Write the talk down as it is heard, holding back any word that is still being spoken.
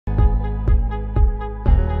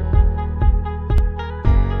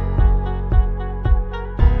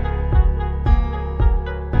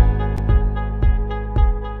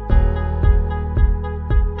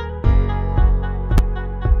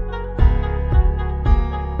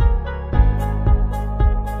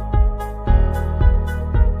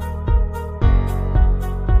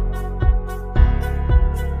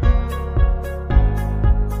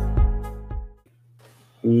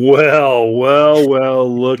Well,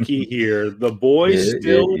 looky here. The boys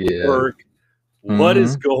still Yeah. work. What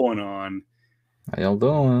is going on? How y'all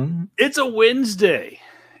doing? It's a Wednesday.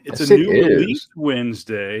 It's Yes, a it new is. release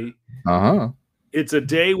Wednesday. Uh-huh. It's a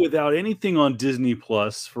day without anything on Disney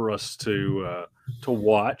Plus for us to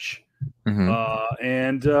watch. Mhm.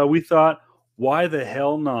 And we thought, why the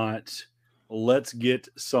hell not? Let's get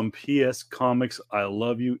some PS Comics I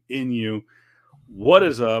Love You in you. What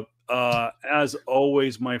is up? As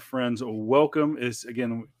always, my friends, welcome. This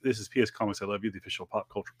is PS Comics I Love You, the official pop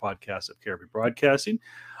culture podcast of KRP Broadcasting.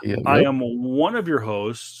 Yep. I am one of your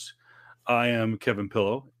hosts. I am Kevin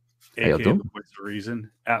Pillow, How y'all aka doing? the Voice of Reason,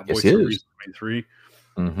 at Yes, Voice he of is. Reason 23.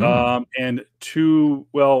 Mhm. And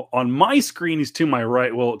on my screen, he's to my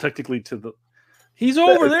right. Well, technically he's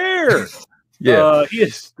over there. Yeah. He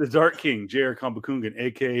is the Dark King, J.R. Kambakungan,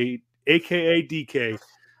 aka DK.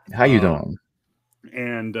 How you Uh, doing?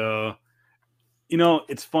 And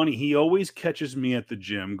it's funny. He always catches me at the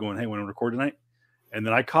gym going, "Hey, want to record tonight?" And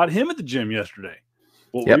then I caught him at the gym yesterday.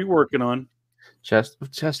 What were Yep. you working on? Chest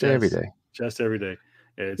day every day. Chest every day.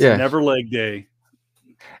 It's Yeah. never leg day.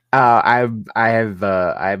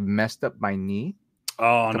 I've messed up my knee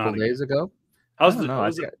Oh, a couple of days ago. How's I don't know.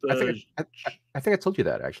 was it the I think I told you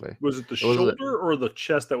that actually. was it the It was shoulder or the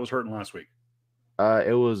chest that was hurting last week?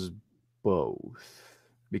 it was both.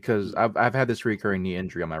 Because I've had this recurring knee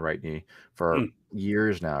injury on my right knee for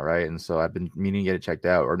years now, right? And so I've been meaning to get it checked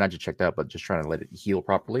out, or not just checked out, but just trying to let it heal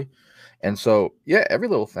properly. And so, yeah, every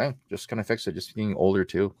little thing just kind of fix it. Just being older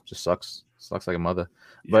too just sucks like a mother.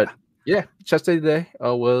 Yeah. But yeah, chest day today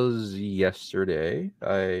was yesterday.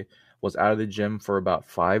 I was out of the gym for about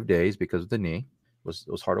 5 days because of the knee. It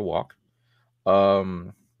was hard to walk.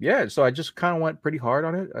 Yeah, so I just kind of went pretty hard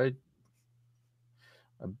on it.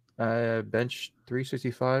 I benched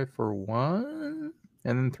 365 for one,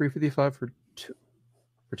 and then 355 for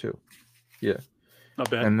two. Yeah,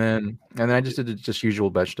 Not bad. and then I just did the just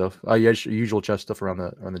usual bench stuff. Usual chest stuff around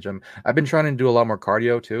the gym. I've been trying to do a lot more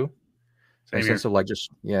cardio too, in a sense of like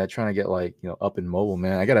just trying to get like up and mobile.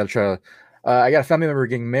 Man, I gotta try. I got a family member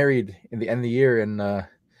getting married in the end of the year, and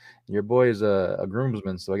your boy is a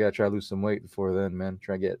groomsman, so I gotta try to lose some weight before then, man.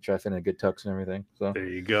 Try to fit in a good tux and everything. So there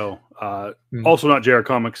you go. Also, not JR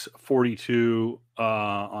Comics 42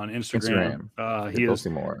 on Instagram. He is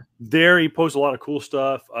more. there. He posts a lot of cool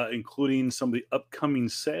stuff, including some of the upcoming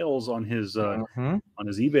sales on his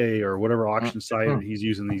eBay or whatever auction site he's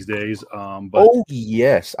using these days. Oh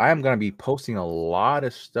yes, I am gonna be posting a lot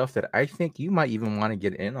of stuff that I think you might even want to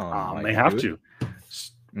get in on. May have to,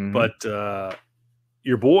 but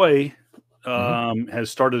your boy has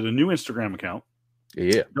started a new Instagram account.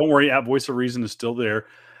 Yeah, don't worry, at Voice of Reason is still there.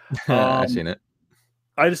 I've seen it.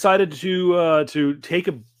 I decided to take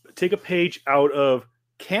a page out of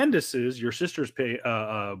Candace's, your sister's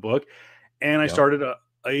book, and I started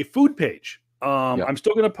a food page. I'm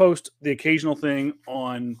still going to post the occasional thing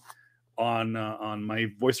on my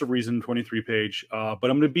Voice of Reason 23 page, but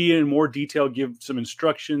I'm going to be in more detail, give some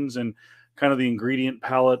instructions and kind of the ingredient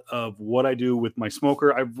palette of what I do with my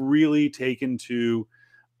smoker. I've really taken to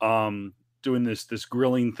doing this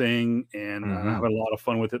grilling thing, and I'm having a lot of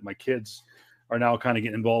fun with it. My kids are now kind of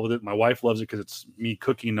getting involved with it. My wife loves it because it's me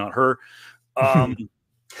cooking, not her. So I'm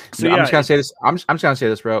just gonna say this. I'm just gonna say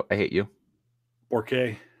this, bro. I hate you.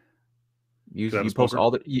 Okay. You post all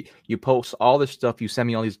the you post all this stuff. You send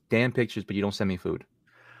me all these damn pictures, but you don't send me food.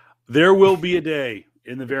 There will be a day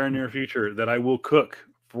in the very near future that I will cook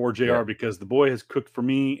for JR because the boy has cooked for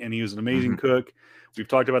me, and he was an amazing cook. We've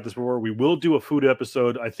talked about this before. We will do a food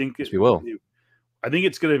episode. I think we will. I think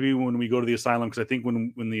it's going to be when we go to the asylum, because I think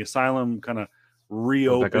when the asylum kind of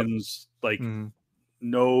reopens, like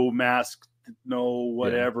no mask, no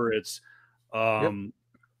whatever, it's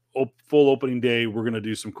full opening day. We're going to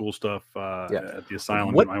do some cool stuff at the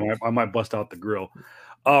asylum. I might bust out the grill.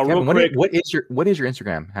 Kevin, real quick, what is your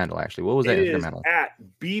Instagram handle actually? What was that Instagram handle? At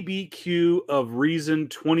BBQ of Reason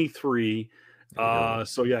 23.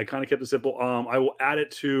 So yeah, I kind of kept it simple. I will add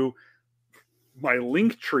it to my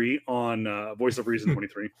link tree on Voice of Reason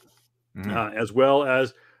 23, as well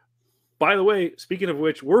as, by the way, speaking of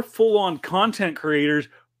which, we're full on content creators.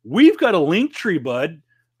 We've got a link tree, bud.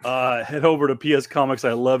 Head over to PS Comics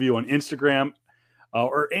I Love You on Instagram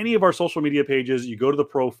or any of our social media pages. You go to the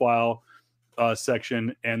profile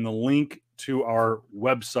section, and the link to our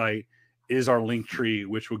website is our link tree,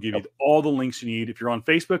 which will give you all the links you need. If you're on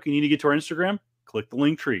Facebook, you need to get to our Instagram, click the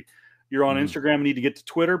link tree. You're on Instagram, you need to get to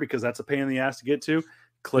Twitter because that's a pain in the ass to get to.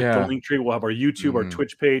 Click the link tree. We'll have our YouTube, our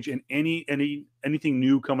Twitch page, and anything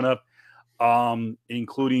new coming up,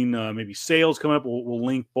 including maybe sales coming up. We'll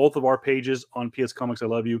link both of our pages on PS Comics I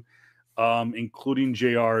Love You. including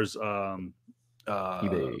JR's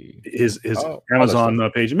eBay. his Oh, all that Amazon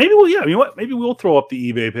stuff. page. Maybe you know what? Maybe we'll throw up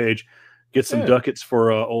the eBay page, get some Yeah, ducats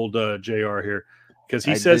for old JR here, because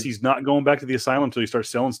he I says did. he's not going back to the asylum until he starts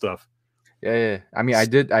selling stuff. Yeah. I mean,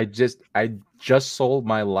 I just sold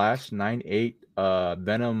my last 9.8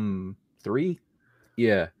 Venom 3.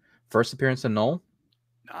 Yeah. First appearance in Null.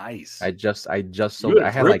 Nice. I just You sold it.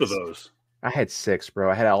 had a grip of those. I had 6, bro.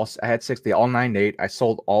 I had 6. They all 9.8. I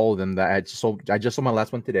sold all of them that I had sold. I just sold my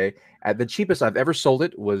last one today. At the cheapest I've ever sold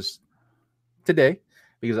it was today,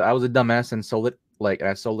 because I was a dumbass and sold it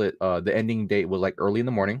I sold it. The ending date was like early in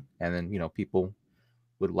the morning, and then people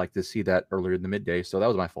would like to see that earlier in the midday, so that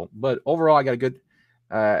was my fault. But overall, I got a good.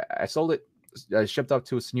 I sold it. I shipped up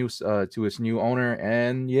to its new owner,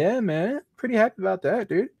 and yeah, man, pretty happy about that,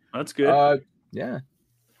 dude. That's good. Yeah.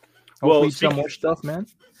 Well, Hopefully, some more stuff, man.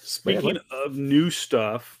 Speaking of new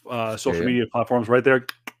stuff, social Yeah. media platforms right there,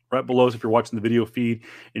 right below us if you're watching the video feed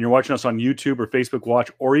and you're watching us on YouTube or Facebook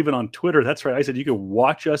Watch or even on Twitter. That's right. I said you can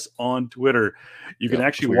watch us on Twitter. You can Yep,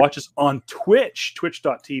 actually that's weird. watch us on Twitch,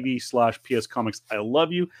 twitch.tv/PS Comics. I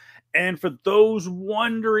love you. And for those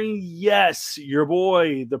wondering, yes, your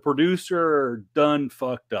boy, the producer, done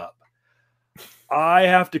fucked up. I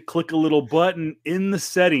have to click a little button in the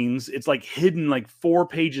settings. It's like hidden like 4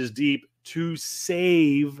 pages deep to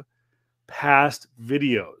save past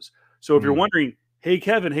videos. So if you're wondering, hey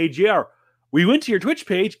Kevin, hey JR, we went to your Twitch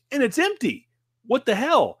page and it's empty. What the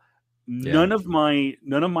hell? Yeah. None of my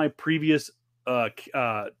previous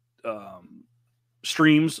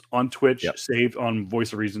streams on Twitch saved on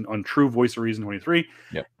Voice of Reason, on True Voice of Reason 23.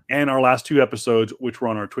 Yep. And our last 2 episodes, which were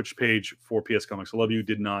on our Twitch page for PS Comics I Love You,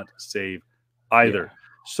 did not save either. Yeah.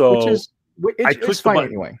 So It's fine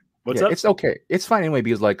anyway. What's up? It's okay. It's fine anyway,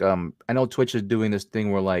 because I know Twitch is doing this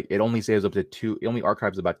thing where like it only saves up to 2. It only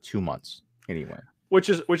archives about 2 months anyway. Which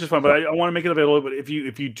is fine, but I want to make it available. But if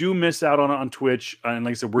you do miss out on Twitch, and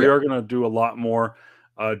like I said, we are going to do a lot more.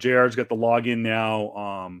 JR's got the login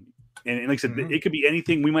now, and like I said, it could be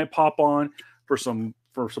anything. We might pop on for some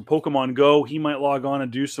Pokemon Go. He might log on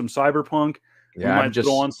and do some Cyberpunk. Yeah, we might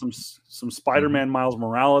throw on some Spider-Man Miles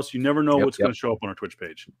Morales. You never know what's going to show up on our Twitch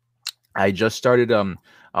page. I just started.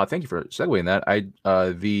 Thank you for segueing that.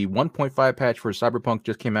 The 1.5 patch for Cyberpunk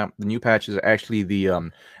just came out. The new patch is actually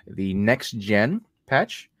the next gen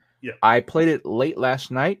patch. Yeah, I played it late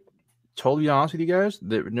last night. Totally honest with you guys,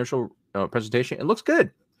 the initial presentation, it looks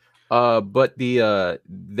good. But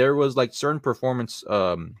there was like certain performance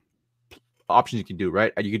options you can do,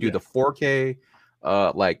 right? You could do the 4K,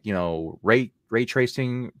 ray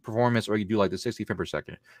tracing performance, or you do like the 60 frame per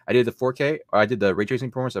second. I did the 4K, or I did the ray tracing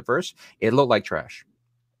performance at first. It looked like trash.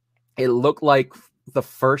 It looked like the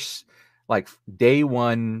first day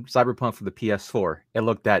one Cyberpunk for the PS4. It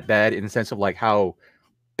looked that bad in the sense of like how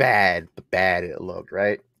bad it looked,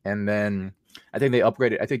 right? And then I think they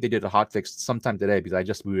upgraded. I think they did a hotfix sometime today, because I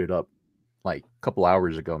just booted up like a couple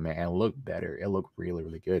hours ago, man. And it looked better. It looked really,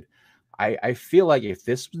 really good. I feel like if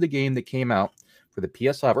this was the game that came out for the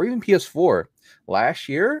PS5 or even PS4 last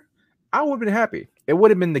year, I would have been happy. It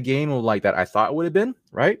would have been the game like that I thought it would have been,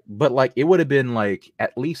 right? But like it would have been like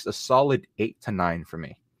at least a solid 8 to 9 for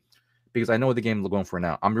me, because I know what the game is going for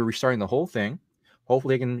now. I'm restarting the whole thing.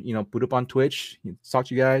 Hopefully I can, boot up on Twitch, talk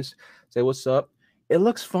to you guys, say what's up. It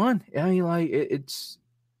looks fun. I mean, like it's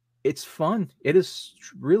fun. It is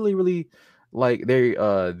really, really like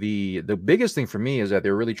the biggest thing for me is that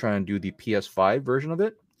they're really trying to do the PS5 version of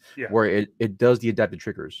it, where it does the adaptive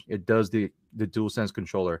triggers. It does the DualSense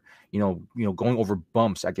controller. Going over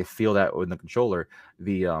bumps, I can feel that in the controller.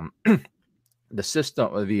 The the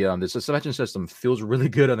system, the suspension system feels really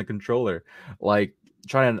good on the controller. Like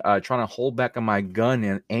trying to hold back on my gun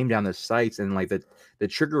and aim down the sights, and like the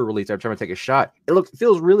trigger release, I'm trying to take a shot. It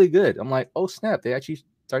feels really good. I'm like, oh snap, they actually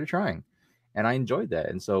started trying, and I enjoyed that.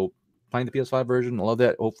 And so playing the PS5 version, I love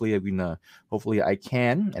that. Hopefully I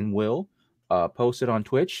can and will post it on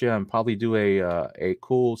Twitch and probably do a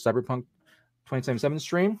cool Cyberpunk 2077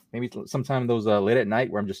 stream, maybe sometime those late at night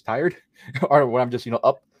where I'm just tired or when I'm just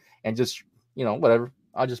up and just whatever,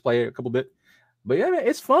 I'll just play a couple bit. But yeah, man,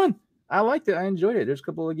 it's fun. I liked it. I enjoyed it. There's a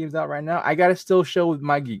couple of games out right now. I gotta still show with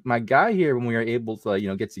my guy here when we are able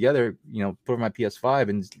to get together, put on my PS5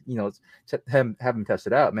 and have him test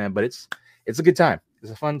it out, man. But it's a good time.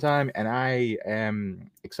 It's a fun time, and I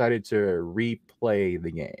am excited to replay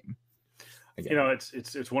the game again.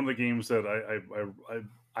 It's one of the games that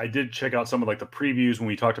I did check out some of like the previews when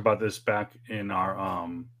we talked about this back in our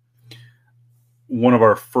one of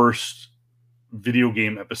our first video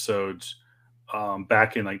game episodes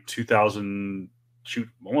back in like 2000,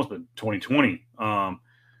 almost been 2020.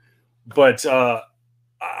 But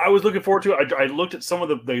I was looking forward to it. I looked at some of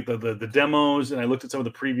the demos and I looked at some of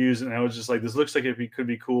the previews and I was just like, this looks like it could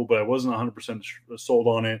be cool, but I wasn't 100% sold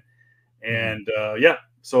on it. And yeah,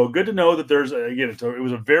 so good to know that there's again. It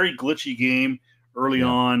was a very glitchy game early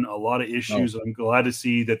on, a lot of issues. I'm glad to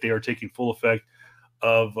see that they are taking full effect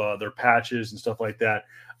of their patches and stuff like that.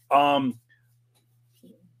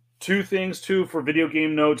 Two things too for video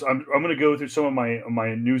game notes. I'm going to go through some of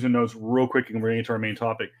my news and notes real quick, and we're going to get to our main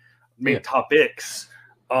topics.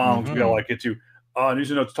 We got a lot to get to.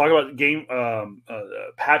 News and notes. Talk about game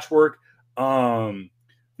patchwork.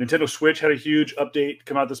 Nintendo Switch had a huge update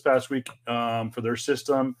come out this past week for their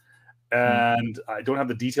system, and I don't have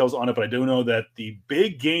the details on it, but I do know that the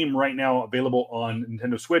big game right now available on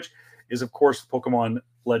Nintendo Switch is, of course, Pokemon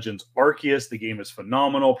Legends Arceus. The game is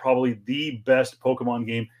phenomenal, probably the best Pokemon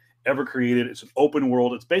game ever created. It's an open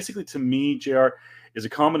world. It's basically, to me, JR, is a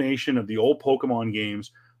combination of the old Pokemon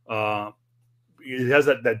games. It has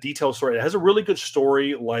that detailed story. It has a really good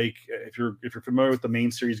story. Like if you're familiar with the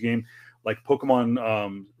main series game, like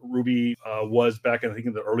Pokemon Ruby was back in, I think,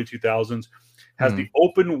 in the early 2000s, has the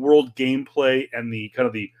open world gameplay and the kind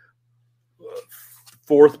of the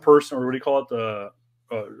fourth person, or what do you call it, the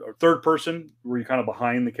third person, where you're kind of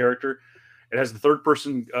behind the character. It has the third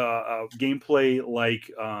person gameplay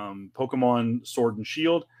like Pokemon Sword and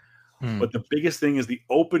Shield. But the biggest thing is the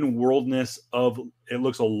open worldness of it.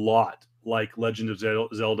 Looks a lot like Legend of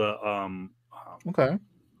Zelda. Okay.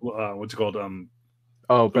 What's it called?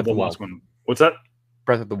 Breath of the Wild. One. What's that?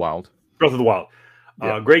 Breath of the Wild. Breath of the Wild.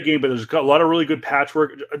 Great game, but there's a lot of really good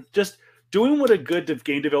patchwork. Just doing what a good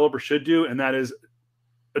game developer should do, and that is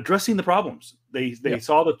addressing the problems. They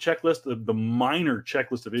saw the checklist, the minor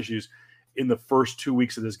checklist of issues in the first 2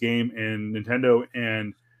 weeks of this game, and Nintendo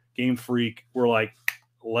and Game Freak were like,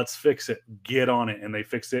 let's fix it, get on it. And they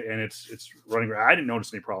fixed it, and it's running. I didn't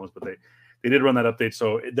notice any problems, but they did run that update.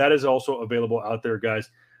 So that is also available out there, guys.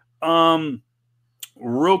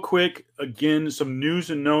 Real quick, again, some news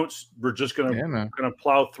and notes. We're just gonna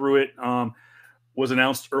plow through it. Was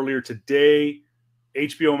announced earlier today,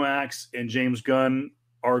 HBO Max and James Gunn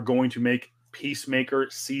are going to make Peacemaker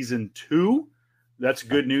Season 2. That's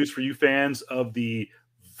good news for you fans of the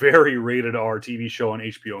very rated R TV show on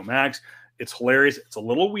HBO Max. It's hilarious. It's a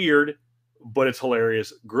little weird, but it's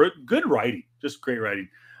hilarious. Good writing, just great writing.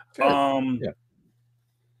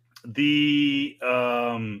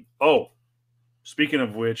 Speaking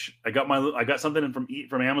of which, I got something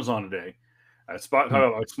from Amazon today. Talking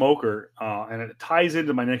about Smoker, and it ties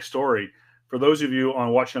into my next story. For those of you on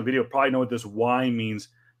watching a video, probably know what this Y means.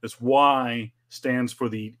 This Y stands for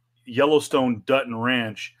the Yellowstone Dutton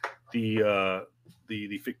Ranch, the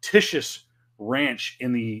fictitious ranch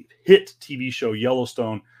in the hit TV show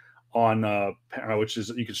Yellowstone, on which is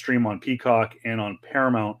you can stream on Peacock and on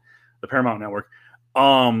Paramount, the Paramount Network.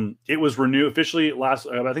 It was renewed officially I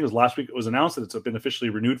think it was last week. It was announced that it's been officially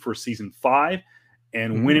renewed for season 5,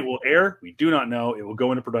 and when it will air, we do not know. It will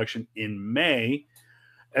go into production in May,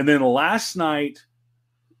 and then last night,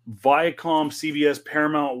 Viacom, CBS,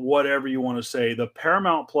 Paramount, whatever you want to say, the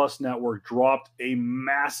Paramount Plus network dropped a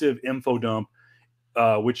massive info dump,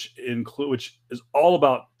 which is all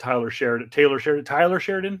about Taylor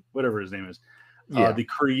Sheridan, whatever his name is, the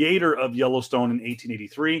creator of Yellowstone in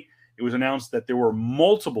 1883. It was announced that there were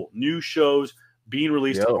multiple new shows being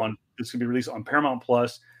released on. This can be released on Paramount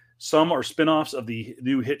Plus. Some are spinoffs of the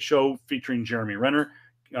new hit show featuring Jeremy Renner,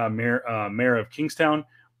 Mayor of Kingstown.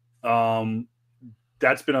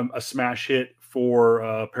 That's been a smash hit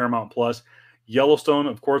for Paramount Plus. Yellowstone,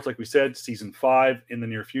 of course, like we said, season 5 in the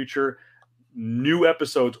near future. New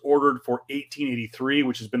episodes ordered for 1883,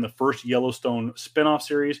 which has been the first Yellowstone spinoff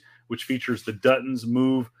series, which features the Duttons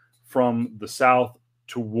move from the south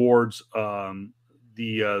towards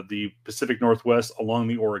the Pacific Northwest along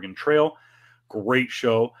the Oregon Trail. Great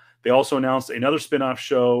show. They also announced another spinoff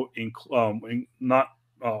show, not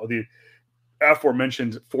the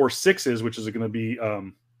aforementioned Four Sixes, which is going to be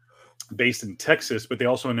based in Texas, but they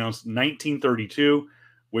also announced 1932,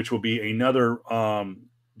 which will be another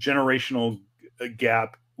generational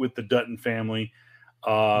gap with the Dutton family.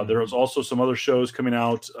 There was also some other shows coming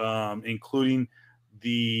out, including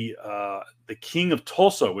the King of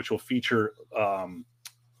Tulsa, which will feature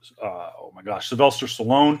Sylvester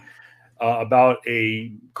Stallone, about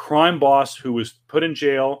a crime boss who was put in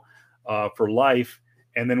jail for life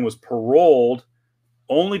and then was paroled,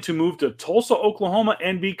 only to move to Tulsa, Oklahoma,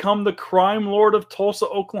 and become the crime lord of Tulsa,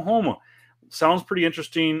 Oklahoma. Sounds pretty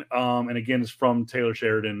interesting. And again, it's from Taylor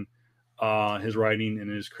Sheridan, his writing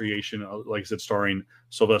and his creation, like I said, starring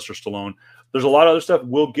Sylvester Stallone. There's a lot of other stuff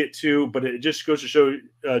we'll get to, but it just goes to show,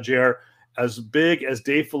 JR, as big as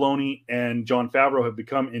Dave Filoni and Jon Favreau have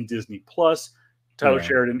become in Disney Plus, Tyler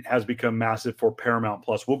Sheridan has become massive for Paramount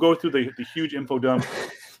Plus. We'll go through the huge info dump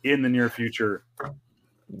in the near future.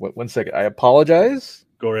 1 second. I apologize.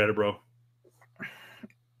 Go right, bro.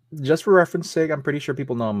 Just for reference sake, I'm pretty sure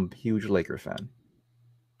people know I'm a huge Lakers fan.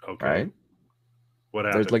 Okay. Right? What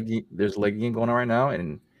happened? There's a leg game going on right now,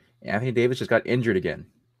 and Anthony Davis just got injured again.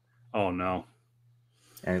 Oh, no.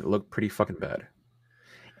 And it looked pretty fucking bad.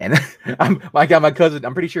 And I got my cousin.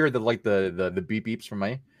 I'm pretty sure the beep beeps from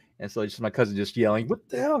me, and so just my cousin just yelling, "What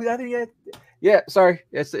the hell?" Yeah, sorry,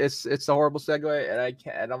 it's a horrible segue, and I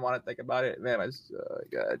don't want to think about it, man.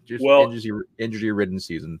 Injury ridden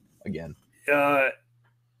season again. Well,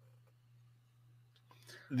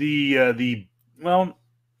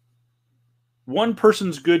 one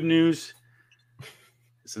person's good news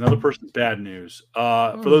is another person's bad news.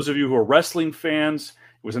 For those of you who are wrestling fans,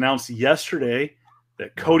 it was announced yesterday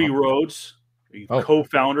that Cody Rhodes, the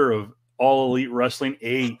co-founder of All Elite Wrestling,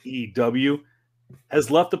 AEW, has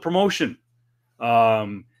left the promotion.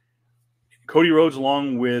 Cody Rhodes,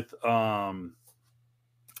 along with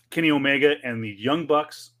Kenny Omega and the Young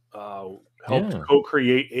Bucks, helped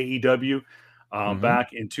co-create AEW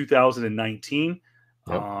back in 2019.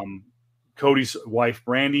 Yep. Cody's wife,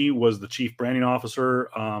 Brandy, was the chief branding officer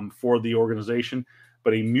for the organization,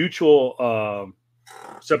 but a mutual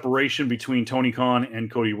separation between Tony Khan and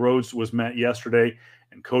Cody Rhodes was met yesterday,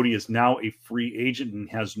 and Cody is now a free agent and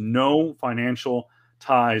has no financial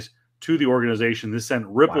ties to the organization. This sent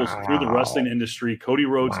ripples through the wrestling industry. Cody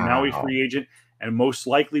Rhodes now a free agent, and most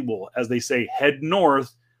likely will, as they say, head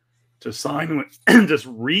north to sign with, just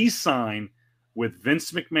re-sign with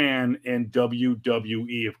Vince McMahon and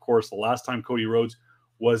WWE. Of course, the last time Cody Rhodes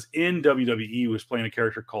was in WWE, he was playing a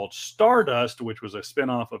character called Stardust, which was a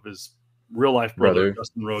spinoff of his real-life brother,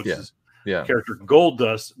 Dustin Rhodes' character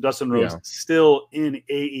Goldust. Dustin Rhodes still in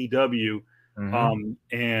AEW.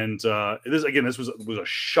 This was a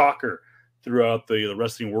shocker throughout the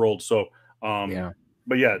wrestling world. So,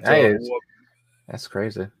 but yeah, that's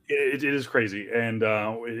crazy. It is crazy, and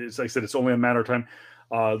it's like I said, it's only a matter of time.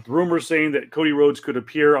 The rumors saying that Cody Rhodes could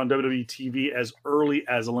appear on WWE TV as early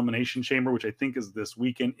as Elimination Chamber, which I think is this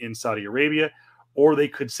weekend in Saudi Arabia, or they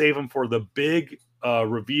could save him for the big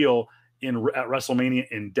reveal at WrestleMania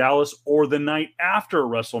in Dallas, or the night after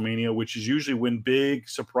WrestleMania, which is usually when big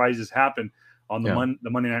surprises happen on the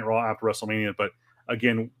Monday Night Raw after WrestleMania. But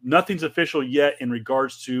again, nothing's official yet in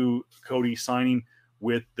regards to Cody signing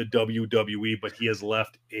with the WWE, but he has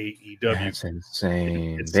left AEW. That's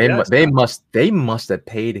insane. They must have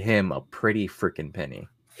paid him a pretty freaking penny.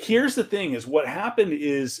 Here's the thing: is what happened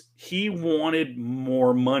is he wanted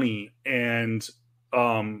more money, and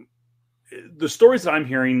the stories that I'm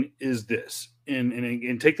hearing is this,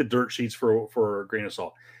 and take the dirt sheets for a grain of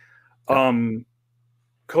salt.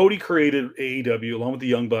 Cody created AEW along with the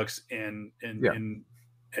Young Bucks and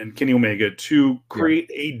Kenny Omega to create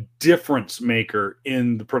a difference maker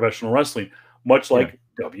in the professional wrestling, much like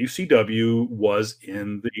WCW was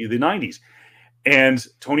in the 90s. And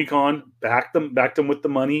Tony Khan backed them with the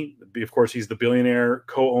money. Of course, he's the billionaire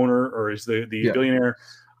co-owner, or is the billionaire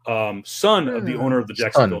son of the owner of the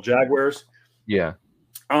Jacksonville Jaguars. Yeah.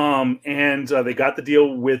 And they got the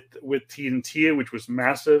deal with TNT, which was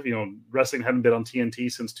massive. You know, wrestling hadn't been on TNT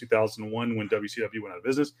since 2001 when WCW went out of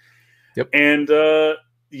business. Yep. And they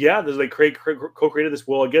co-created this.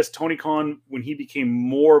 Well, I guess Tony Khan, when he became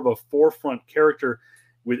more of a forefront character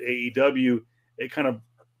with AEW, it kind of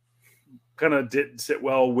didn't sit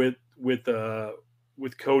well with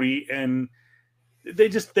Cody, and they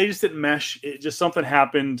just didn't mesh. It just, something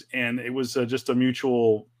happened, and it was just a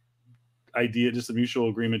mutual idea, just a mutual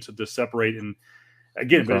agreement to separate. And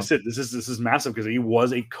again, but this is massive because he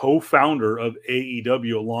was a co-founder of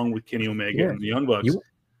AEW along with Kenny Omega and the Young Bucks.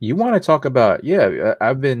 You want to talk about I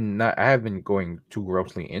have been going too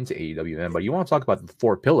grossly into AEW, man, but you want to talk about the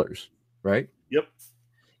four pillars, right? Yep.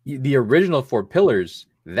 The original four pillars,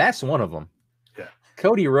 that's one of them. Yeah.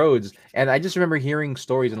 Cody Rhodes, and I just remember hearing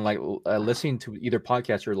stories and listening to either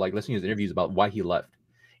podcasts or listening to interviews about why he left,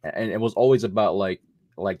 and it was always about like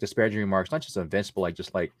disparaging remarks, not just on Vince, but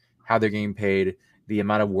just how they're getting paid, the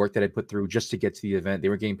amount of work that I put through just to get to the event. They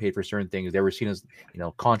were getting paid for certain things. They were seen as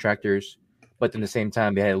contractors, but then at the same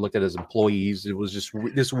time they had looked at as employees. It was just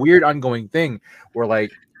this weird ongoing thing where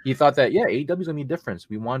he thought that AEW's gonna be different.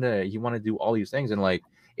 He want to do all these things, and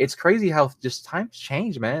it's crazy how just times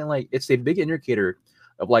change, man. It's a big indicator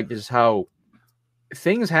of just how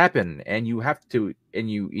things happen, and you have to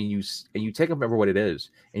and you take them for what it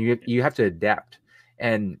is, and you have to adapt.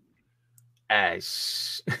 And I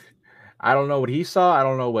don't know what he saw. I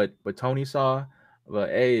don't know what Tony saw, But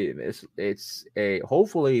hey, it's a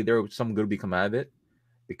hopefully there some good will come out of it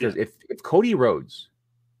because Yeah. if Cody Rhodes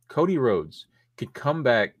could come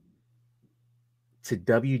back to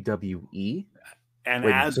WWE And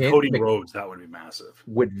with as Vince Cody Rhodes, that would be massive.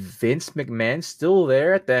 with Vince McMahon still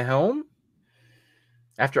there at the helm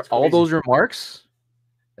after It's all crazy. those remarks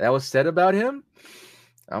that was said about him.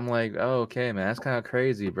 I'm like, oh, okay, man, that's kind of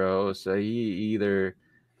crazy, bro. So he's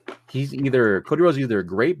either Cody Rhodes is either a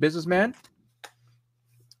great businessman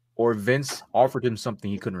or Vince offered him something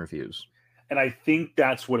he couldn't refuse. And I think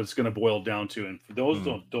that's what it's going to boil down to. And for those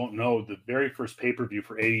who don't know, the very first pay-per-view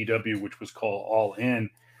for AEW, which was called All In,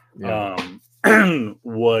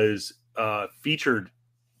 was featured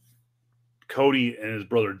Cody and his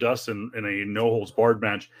brother Dustin in a no-holds-barred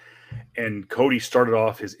match. And Cody started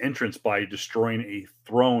off his entrance by destroying a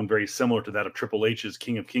throne very similar to that of Triple H's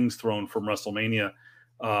King of Kings throne from WrestleMania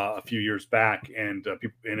a few years back. And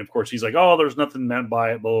of course, he's like, "Oh, there's nothing meant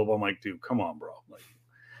by it." Blah blah blah. I'm like, dude, come on, bro. Like,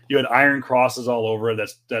 you had iron crosses all over it.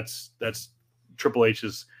 That's Triple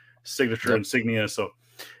H's signature insignia. So,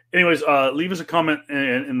 anyways, leave us a comment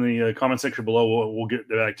in the comment section below. We'll get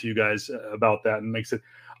back to you guys about that and makes it.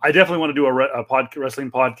 I definitely want to do a wrestling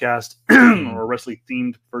podcast or a wrestling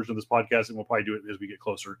themed version of this podcast, and we'll probably do it as we get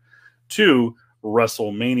closer to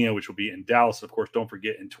WrestleMania, which will be in Dallas. Of course, don't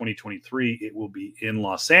forget in 2023, it will be in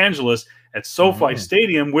Los Angeles at SoFi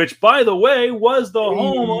Stadium, which, by the way, was the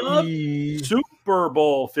home of Super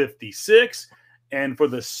Bowl 56. And for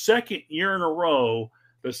the second year in a row,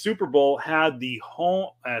 the Super Bowl had the home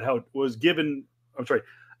at how it was given. I'm sorry,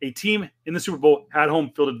 a team in the Super Bowl had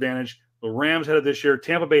home field advantage. The Rams had it this year.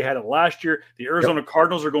 Tampa Bay had it last year. The Arizona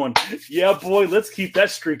Cardinals are going, yeah, boy, let's keep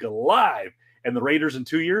that streak alive. And the Raiders in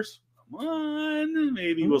 2 years, come on,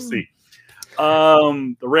 maybe we'll see.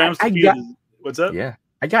 The Rams what's up? Yeah,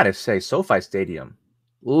 I gotta say, SoFi Stadium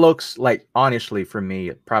looks like, honestly, for me,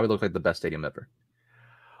 it probably looks like the best stadium ever.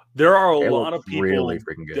 There are a lot of people really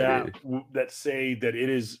freaking good, that say that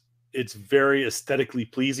it's very aesthetically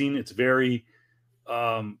pleasing. It's very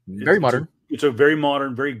very modern. It's a very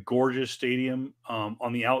modern, very gorgeous stadium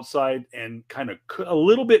on the outside and kind of a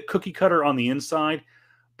little bit cookie cutter on the inside.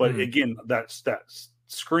 But again, that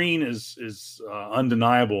screen is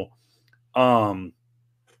undeniable. Now,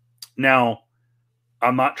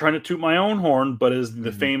 I'm not trying to toot my own horn, but as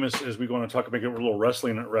the famous, as we're going to talk, make a little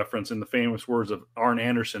wrestling reference in the famous words of Arn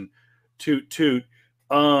Anderson, toot, toot.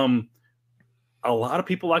 A lot of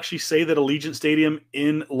people actually say that Allegiant Stadium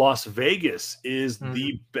in Las Vegas is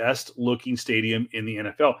the best looking stadium in the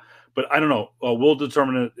NFL. But I don't know. We'll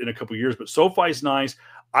determine it in a couple of years. But SoFi's nice.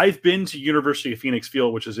 I've been to University of Phoenix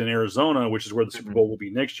Field, which is in Arizona, which is where the Super Bowl will be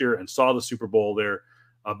next year, and saw the Super Bowl there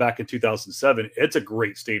back in 2007. It's a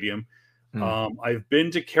great stadium. I've been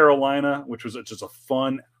to Carolina, which was just a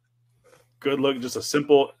fun, good look, just a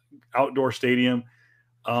simple outdoor stadium.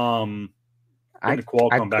 To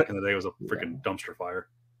Qualcomm back in the day was a freaking dumpster fire.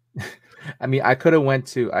 I mean, I could have went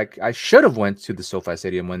to I should have went to the SoFi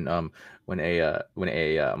Stadium when I'm gonna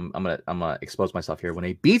expose myself here, when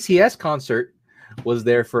a BTS concert was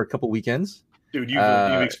there for a couple weekends. Dude,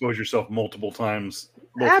 you've exposed yourself multiple times,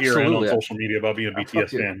 both here and on social media, about being a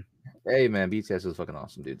BTS fan. Hey man, BTS is fucking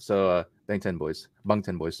awesome, dude. So Bang 10 boys.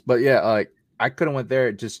 But yeah, like I could have went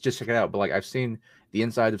there just check it out. But like I've seen the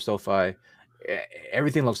inside of SoFi.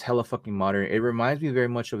 Everything looks hella fucking modern. It reminds me very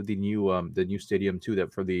much of the new stadium too,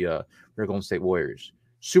 that for the Golden State Warriors.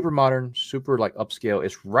 Super modern, super like upscale.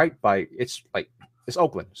 It's it's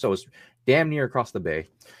Oakland, so it's damn near across the bay,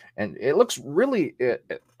 and it looks really,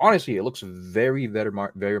 honestly, it looks very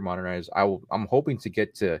modernized. I'm hoping to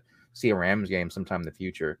get to see a Rams game sometime in the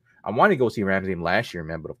future. I wanted to go see a Rams game last year,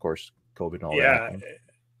 man, but of course COVID and all that.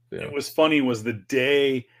 Yeah, it was funny. Was the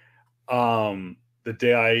day. The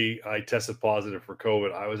day I tested positive for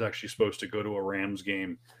COVID, I was actually supposed to go to a Rams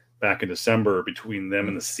game back in December between them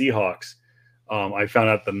and the Seahawks. I found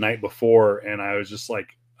out the night before, and I was just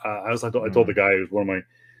like, I told the guy who's one of my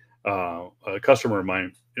a customer of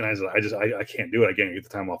mine, and I said, I can't do it. I can't get the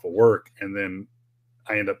time off of work, and then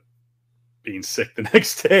I end up being sick the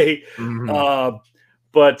next day.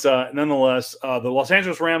 But nonetheless, the Los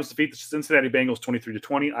Angeles Rams defeat the Cincinnati Bengals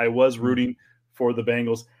 23-20. I was rooting for the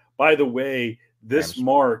Bengals. By the way, this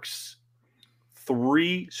marks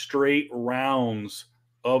 3 straight rounds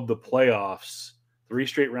of the playoffs. 3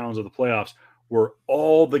 straight rounds of the playoffs where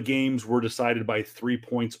all the games were decided by 3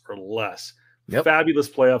 points or less. Fabulous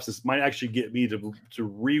playoffs. This might actually get me to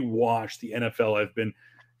rewatch the NFL. I've been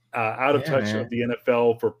out of touch of the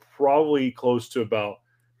NFL for probably close to about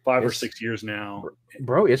 5 or 6 years now.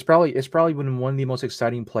 Bro, it's probably been one of the most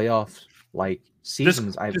exciting playoff like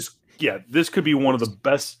seasons this could be one of the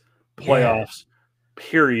best playoffs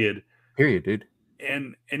period. Period, dude.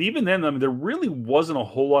 And even then, I mean, there really wasn't a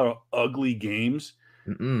whole lot of ugly games.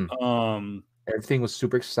 Everything was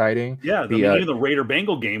super exciting. Yeah, I mean, even the Raider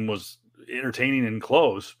Bengal game was entertaining and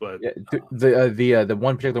close, but the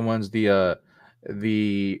one particular ones, the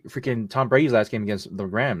freaking Tom Brady's last game against the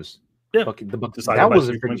Rams. Yeah, that was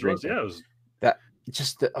a freaking great game. Yeah, it was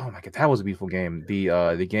oh my god, that was a beautiful game.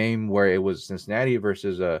 The game where it was Cincinnati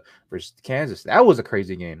versus Kansas. That was a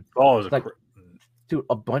crazy game. Oh, it was dude,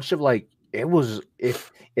 a bunch of like, it was,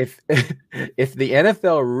 if if the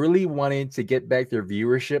NFL really wanted to get back their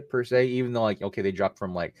viewership per se, even though like, okay, they dropped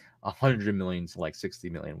from like 100 million to like 60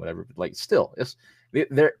 million, whatever, but like still,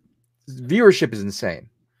 their viewership is insane.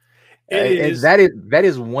 That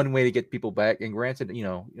is one way to get people back. And granted, you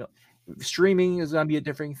know, streaming is gonna be a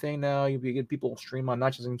different thing now. You get people stream on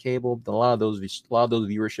not just in cable, but a lot of those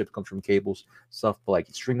viewership comes from cables stuff, but like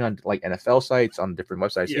streaming on like NFL sites, on different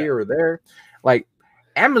websites here or there. Like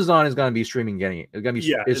Amazon is gonna be streaming streaming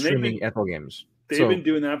NFL games. They've been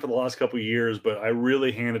doing that for the last couple of years, but I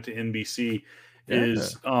really hand it to NBC.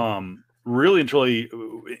 Is really and truly,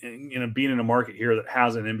 you know, being in a market here that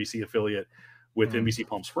has an NBC affiliate with NBC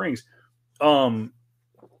Palm Springs,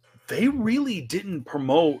 they really didn't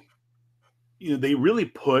promote. You know, they really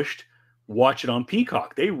pushed watch it on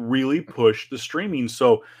Peacock. They really pushed the streaming.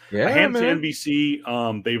 So I hand it to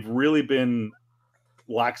NBC. They've really been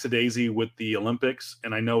lackadaisy with the Olympics,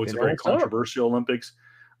 and I know it's a very controversial Olympics.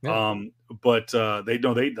 But they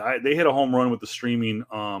hit a home run with the streaming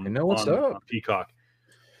on Peacock.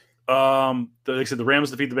 Like I said, the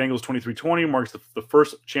Rams defeat the Bengals 23-20, marks the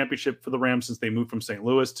first championship for the Rams since they moved from St.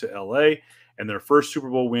 Louis to LA, and their first Super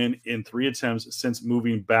Bowl win in 3 attempts since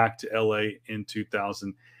moving back to LA in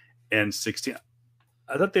 2016.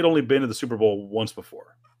 I thought they'd only been to the Super Bowl once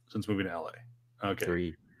before since moving to LA. Okay.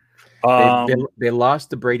 3. They lost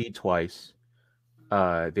to Brady twice.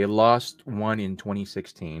 They lost one in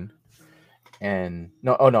 2016. And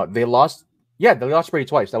they lost Brady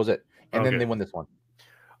twice. That was it. And then they won this one.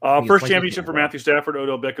 First championship for Matthew Stafford,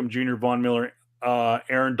 Odell Beckham Jr., Von Miller,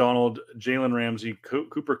 Aaron Donald, Jalen Ramsey,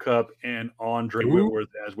 Cooper Kupp, and Andre Whitworth,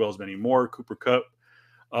 as well as many more. Cooper Kupp,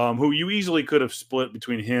 who you easily could have split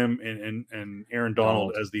between him and Aaron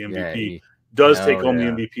Donald as the MVP, does take home the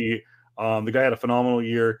MVP. The guy had a phenomenal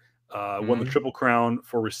year. Won the Triple Crown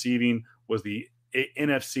for receiving, was the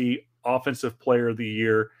NFC Offensive Player of the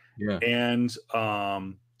Year. Yeah. And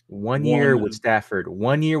 1 year with Stafford.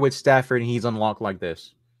 1 year with Stafford, and he's unlocked like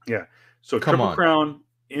this. Yeah. So Triple Crown,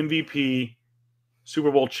 MVP,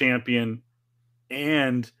 Super Bowl champion,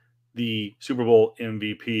 and the Super Bowl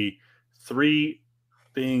MVP. 3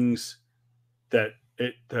 things that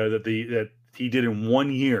he did in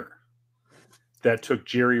 1 year that took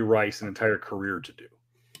Jerry Rice an entire career to do.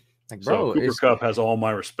 Like, bro, Cooper Kupp has all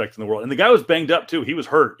my respect in the world. And the guy was banged up too. He was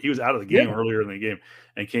hurt. He was out of the game earlier in the game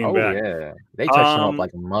and came back. Yeah. They touched him up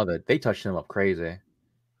like a mother. They touched him up crazy.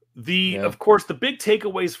 Of course, the big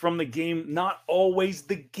takeaways from the game, not always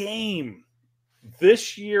the game.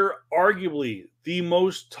 This year, arguably the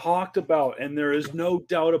most talked about, and there is no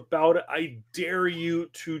doubt about it. I dare you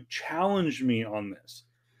to challenge me on this.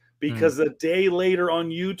 Because a day later on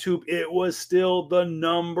YouTube, it was still the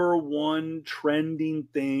 #1 trending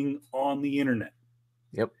thing on the internet.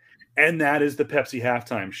 Yep. And that is the Pepsi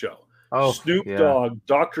halftime show. Snoop yeah. Dogg,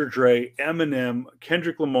 Dr. Dre, Eminem,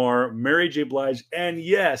 Kendrick Lamar, Mary J. Blige, and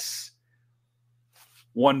yes,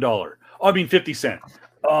 $1. I mean 50 cents.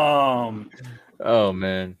 Oh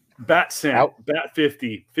man. Bat Cent, Bat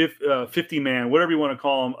 50, 50 Man, whatever you want to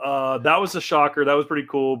call him. That was a shocker. That was pretty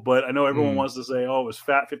cool. But I know everyone wants to say, "Oh, it was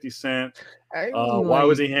Fat 50 Cent." Why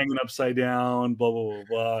was he hanging upside down? Blah blah blah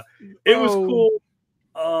blah. It was cool.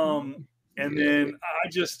 And then I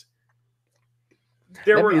just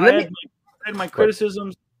I had my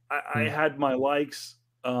criticisms. I had my likes.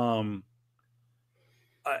 I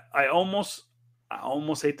almost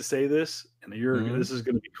hate to say this, and this is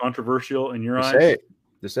going to be controversial in your eyes.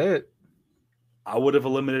 Just say it. I would have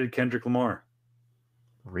eliminated Kendrick Lamar.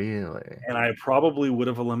 Really? And I probably would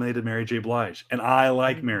have eliminated Mary J. Blige. And I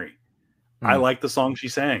like Mary. I like the song she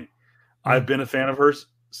sang. I've been a fan of hers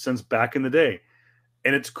since back in the day.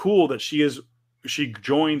 And it's cool that she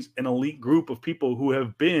joins an elite group of people who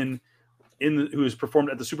have been who has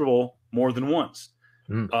performed at the Super Bowl more than once.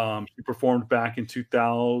 She performed back in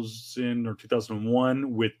 2000 or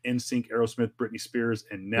 2001 with NSYNC, Aerosmith, Britney Spears,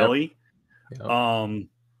 and Nelly. Yep.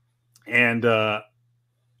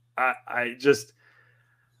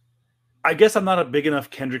 I guess I'm not a big enough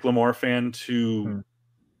Kendrick Lamar fan to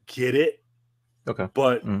get it. Okay.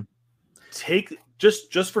 But take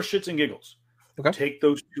just for shits and giggles. Okay. Take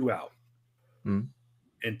those 2 out.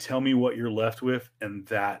 and tell me what you're left with, and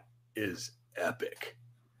that is epic.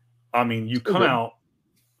 I mean, you come out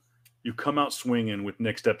swinging with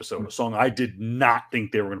Next Episode, a song I did not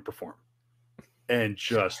think they were going to perform, and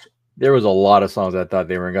just there was a lot of songs I thought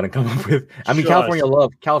they weren't going to come up with. I mean, California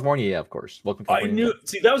Love, California, yeah, of course. Welcome, California. I knew.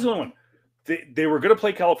 See, that was the only one. They were going to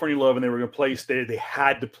play California Love, and they were going to play. They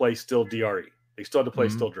had to play Still Dre. They still had to play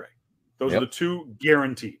Still Dre. Those are the two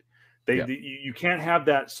guaranteed. You can't have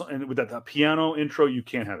that, and with that piano intro, you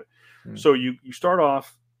can't have it. So you start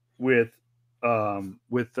off with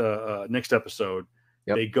Next Episode.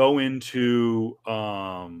 They go into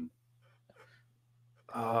kind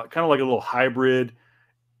of like a little hybrid,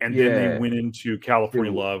 and then they went into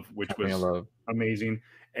California Love, which was amazing.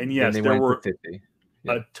 And yes, there were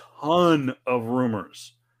a ton of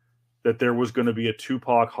rumors that there was going to be a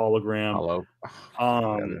Tupac hologram.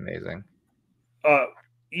 That'd be amazing.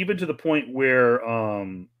 Even to the point where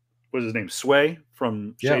what was his name? Sway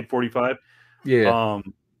from Shade 45.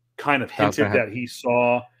 Kind of hinted that he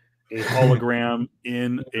saw a hologram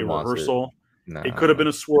in a rehearsal. It could have been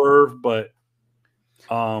a swerve, but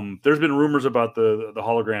there's been rumors about the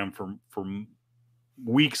hologram for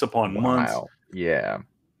weeks upon months. Yeah.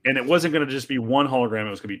 And it wasn't going to just be one hologram; it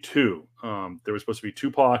was going to be two. There was supposed to be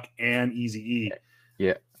Tupac and Eazy-E.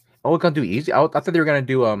 Yeah. Oh, we're gonna do Easy. I thought they were gonna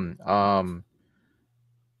do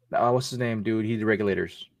what's his name, dude? He's the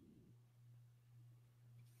Regulators.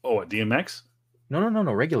 Oh, DMX?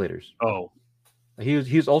 No, Regulators. Oh,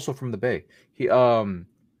 he's also from the Bay. He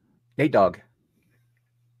Nate Dogg.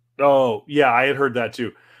 Oh yeah, I had heard that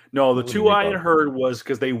too. No, the two I had heard was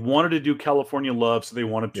because they wanted to do California Love, so they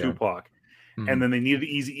wanted Tupac. And then they needed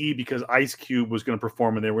Eazy-E because Ice Cube was going to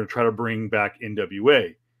perform, and they were going to try to bring back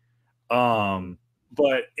NWA.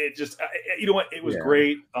 But it just, you know what? It was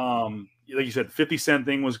great. Like you said, 50 Cent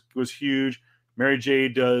thing was huge. Mary J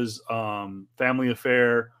does Family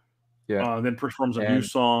Affair. Then performs a new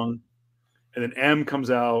song, and then M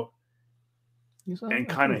comes out and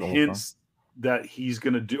kind of hints that he's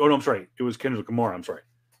going to do. Oh no, I'm sorry. It was Kendrick Lamar. I'm sorry,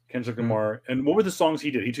 Kendrick Lamar. And what were the songs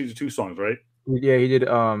he did? He did 2 songs, right? Yeah, he did.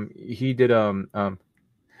 I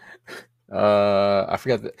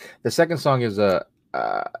forgot the second song is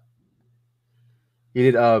he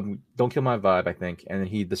did Don't Kill My Vibe, I think, and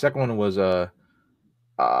then the second one was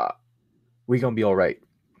We Gonna Be All Right.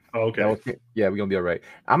 Oh, okay. We Gonna Be All Right.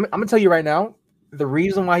 I'm gonna tell you right now, the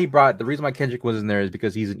reason why Kendrick was in there is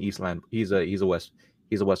because he's an Eastland. He's a West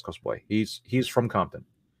Coast boy. He's from Compton.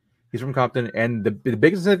 He's from Compton, and the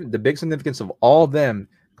big significance of all of them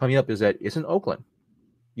coming up is that it's in Oakland.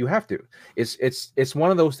 You have to. It's one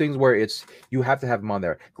of those things where you have to have them on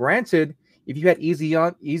there. Granted, if you had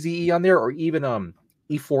Eazy-E on there, or even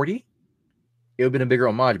E40, it would have been a bigger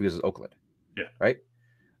homage because it's Oakland. Yeah. Right.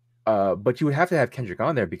 But you would have to have Kendrick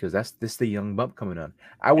on there because this the young bump coming on.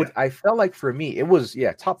 I felt like for me it was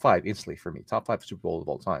top 5 instantly for me, top 5 Super Bowl of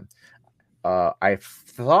all time. I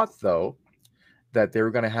thought though that they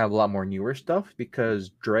were going to have a lot more newer stuff because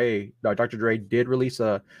Dr. Dre did release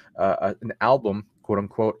an album, quote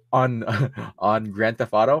unquote, on Grand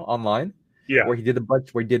Theft Auto Online. Yeah, where he did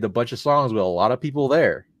a bunch of songs with a lot of people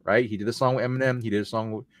there, right? He did a song with Eminem. He did a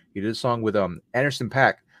song with Anderson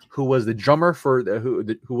 .Paak, who was the drummer for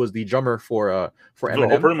Eminem.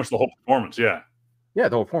 Pretty much the whole performance, yeah, the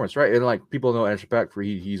whole performance, right? And like people know Anderson .Paak for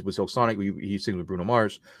he's with Silk Sonic. He sings with Bruno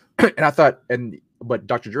Mars, and I thought but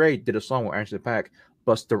Dr. Dre did a song with Anderson .Paak,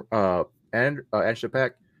 Anderson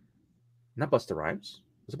 .Paak, not Busta Rhymes.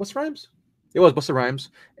 Was it Busta Rhymes? It was Busta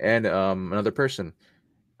Rhymes and another person.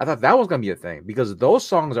 I thought that was gonna be a thing because those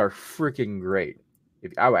songs are freaking great.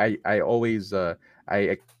 I always I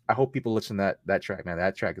hope people listen to that track, man.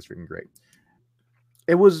 That track is freaking great.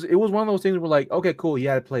 It was one of those things where like, okay, cool, you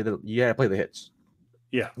had to play the hits.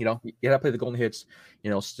 Yeah, you had to play the golden hits.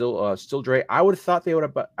 Still Dre. I would have thought they would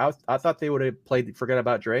have. I thought they would have played Forget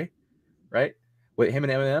About Dre, right? With him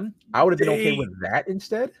and Eminem. I would have been okay with that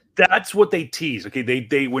instead. That's what they tease. Okay,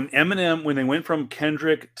 they when they went from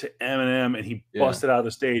Kendrick to Eminem and he busted out of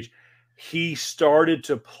the stage, he started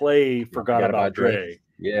to play Forgot About Dre.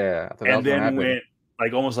 Yeah, and then went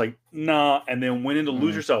like almost like nah, and then went into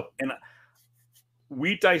Lose Yourself. And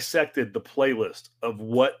we dissected the playlist of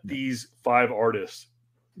what these 5 artists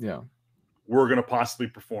were going to possibly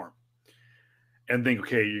perform, and think,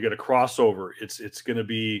 okay, you got a crossover. It's going to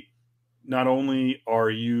be not only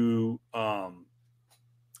are you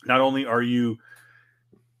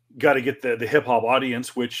got to get the hip hop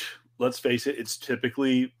audience, which let's face it, it's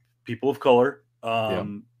typically people of color,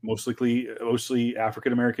 mostly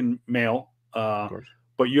African American male.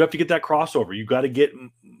 But you have to get that crossover. You got to get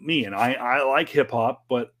me, and I like hip hop,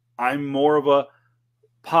 but I'm more of a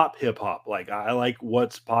pop hip hop. Like I like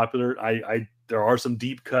what's popular. I there are some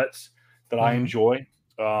deep cuts that I enjoy.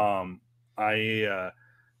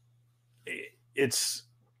 It's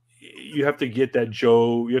you have to get that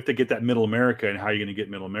you have to get that middle America, and how you're going to get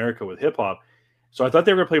middle America with hip hop. So I thought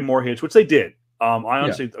they were going to play more hits, which they did. I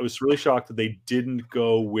honestly I was really shocked that they didn't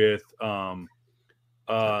go with the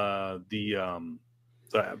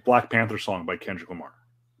Black Panther song by Kendrick Lamar.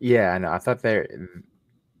 Yeah, I know. I thought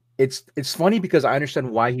it's funny because I understand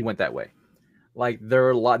why he went that way. Like there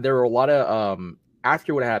were a lot of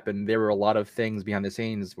after what happened, there were a lot of things behind the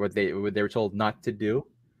scenes where they were told not to do,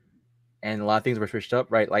 and a lot of things were switched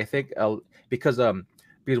up, right? Like I think because one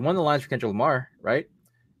of the lines for Kendrick Lamar, right?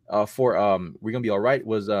 For We're Gonna Be All Right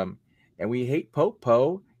was and we hate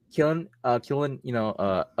Po killing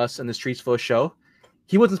us in the streets for a show.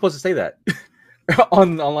 He wasn't supposed to say that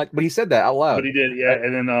on like, but he said that out loud. But he did, yeah. Right?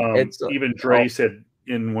 And then even Dre said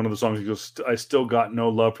in one of the songs, he goes, "I still got no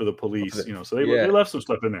love for the police." You know, so they left some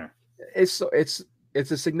stuff in there. It's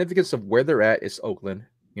the significance of where they're at. It's Oakland.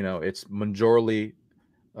 You know, it's majority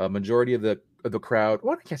of the crowd.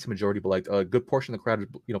 Well, I can't say majority, but like a good portion of the crowd is,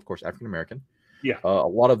 of course, African American. Yeah. A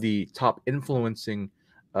lot of the top influencing,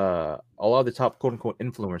 a lot of the top quote unquote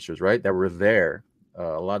influencers, right, that were there.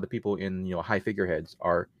 A lot of the people in high figureheads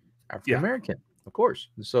are African American, of course.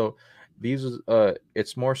 So these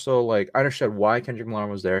it's more so like I understand why Kendrick Lamar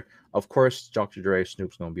was there. Of course, Dr. Dre,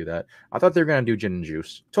 Snoop's gonna be that. I thought they were gonna do Gin and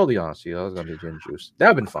Juice. Totally honestly, I was gonna do Gin and Juice.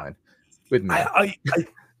 That'd been fine with me.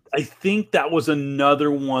 I think that was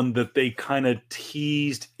another one that they kind of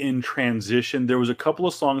teased in transition. There was a couple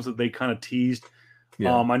of songs that they kind of teased.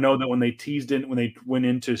 Yeah. I know that when they teased in, when they went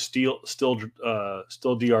into Still DRE,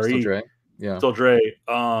 Still Dre,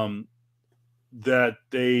 that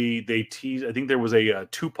they teased. I think there was a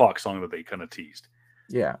Tupac song that they kind of teased.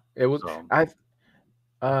 Yeah, it was.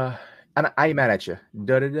 And I'm mad at you.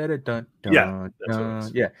 Yeah,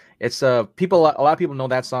 it's people. A lot of people know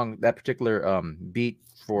that song, that particular beat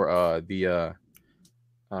for the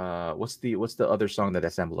what's the other song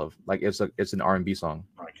that sample of? Like it's an R&B song.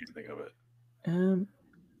 I can't think of it.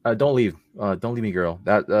 Don't leave me, girl.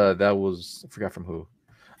 That was, I forgot from who.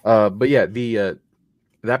 But yeah,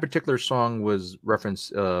 that particular song was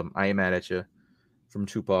referenced. I Am Mad at You from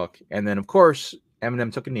Tupac, and then of course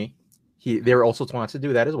Eminem took a knee. They were also told not to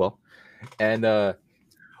do that as well, and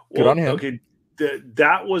good on him. Okay,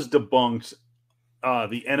 that was debunked.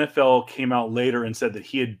 The NFL came out later and said that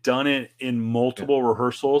he had done it in multiple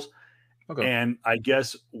rehearsals. Okay. And I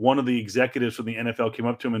guess one of the executives from the NFL came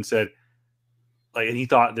up to him and said, like, and he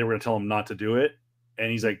thought they were going to tell him not to do it.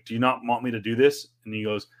 And he's like, "Do you not want me to do this?" And he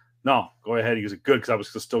goes, "No, go ahead." He goes, "Good, because I was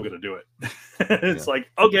still going to do it." It's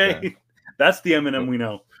like, okay, that's the Eminem we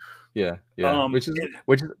know. Yeah. Which is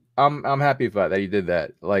I'm happy about that he did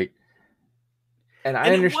that. Like, and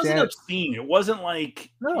I understand. It wasn't obscene. It wasn't like,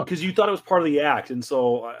 because you thought it was part of the act, and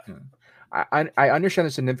so I understand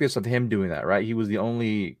the significance of him doing that. Right, he was the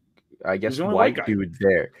only, I guess, white dude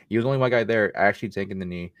there. He was the only white guy there actually taking the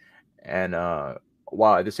knee, and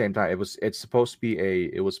while at the same time it was supposed to be a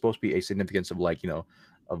significance of, like,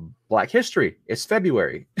 of Black history. It's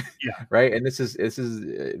February, right, and this is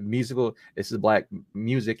musical. This is Black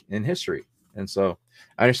music in history, and so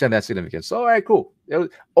I understand that significance. So all right, cool.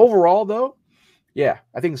 Overall, though. Yeah,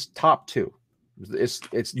 I think it's top 2. It's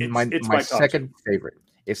my second favorite.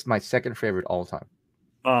 It's my second favorite all the time.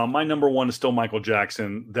 My number 1 is still Michael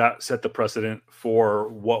Jackson. That set the precedent for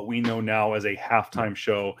what we know now as a halftime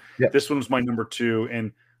show. Yep. This one was my number 2,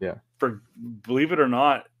 and believe it or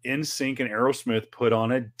not, NSYNC and Aerosmith put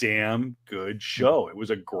on a damn good show. It was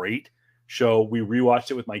a great show. We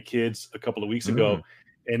rewatched it with my kids a couple of weeks ago,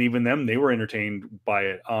 and even them, they were entertained by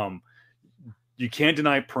it. You can't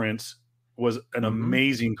deny Prince was an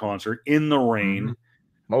amazing concert in the rain.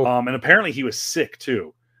 And apparently he was sick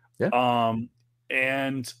too. What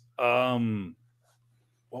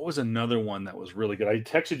was another one that was really good? I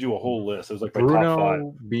texted you a whole list. It was like my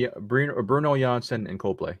top 5. Bruno Janssen and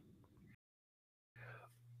Coldplay.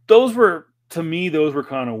 Those were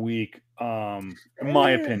kind of weak, in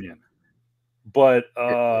my opinion. But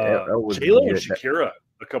J-Lo and Shakira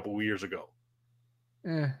a couple of years ago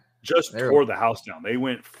just tore the house down. They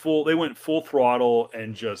went full throttle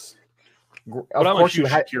and just. Of course, you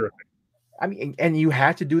had. I mean, and you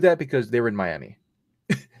had to do that because they were in Miami.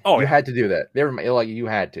 You had to do that. They were like, you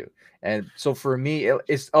had to, and so for me,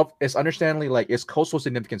 it's understandably, like, it's coastal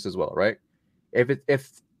significance as well, right? If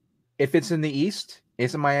it's in the East,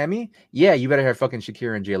 it's in Miami. Yeah, you better have fucking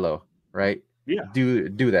Shakira and J-Lo, right? Yeah,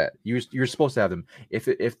 do that. You're supposed to have them. If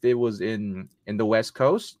it was in the West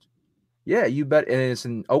Coast, Yeah, you bet. And it's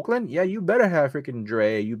in Oakland. Yeah, you better have freaking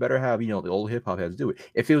Dre. You better have the old hip hop heads do it.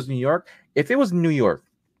 If it was New York,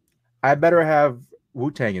 I better have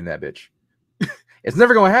Wu-Tang in that bitch. It's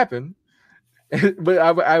never gonna happen, but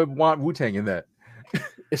I would want Wu-Tang in that.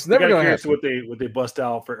 It's I never got gonna curious happen. what they bust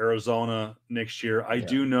out for Arizona next year. I Yeah.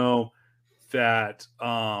 do know that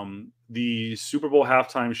the Super Bowl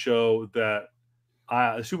halftime show the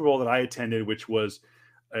Super Bowl that I attended, which was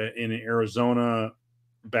in Arizona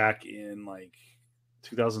back in like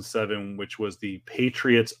 2007, which was the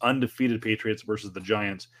Patriots, undefeated Patriots versus the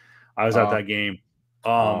Giants. I was at Oh, that game.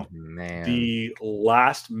 oh man. The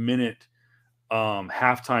last minute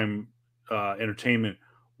halftime entertainment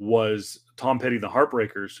was Tom Petty and the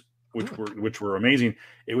Heartbreakers, which were amazing.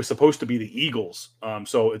 It was supposed to be the Eagles,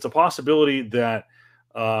 so it's a possibility that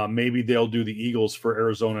maybe they'll do the Eagles for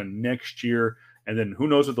Arizona next year, and then who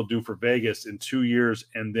knows what they'll do for Vegas in 2 years,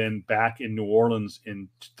 and then back in New Orleans in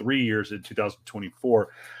 3 years in 2024.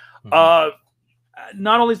 Mhm. Uh,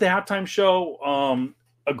 Not only is the halftime show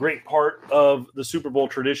a great part of the Super Bowl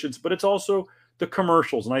traditions, but it's also the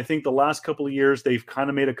commercials. And I think the last couple of years they've kind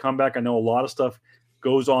of made a comeback. I know a lot of stuff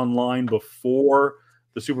goes online before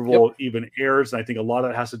the Super Yep. Bowl even airs, and I think a lot of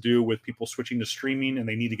that has to do with people switching to streaming, and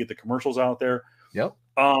they need to get the commercials out there. Yep.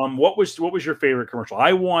 What was your favorite commercial?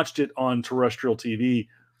 I watched it on terrestrial TV.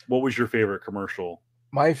 What was your favorite commercial?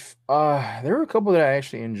 There were a couple that I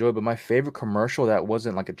actually enjoyed, but my favorite commercial that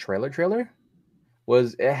wasn't like a trailer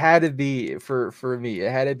was it had to be for me.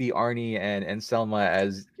 It had to be Arnie and Selma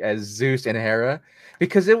as Zeus and Hera,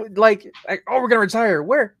 because it would like oh, we're gonna retire.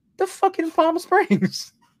 Where? The fucking Palm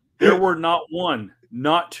Springs. There were not one,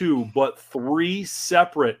 not two, but three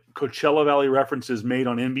separate Coachella Valley references made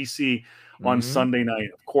on NBC on Hmm. Sunday night.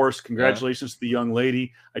 Of course, Yeah. congratulations to the young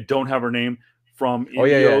lady. I don't have her name from Oh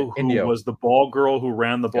yeah. Indio, who Indio. was the ball girl who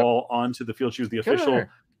ran the Yep. ball onto the field. She was the Good for official her.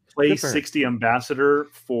 Play Good for her. 60 ambassador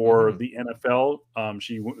for Hmm. the NFL.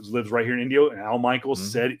 Lives right here in Indio. And Al Michaels Hmm.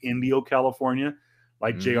 said Indio, California.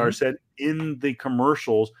 Like JR Hmm. said in the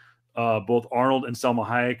commercials, both Arnold and Selma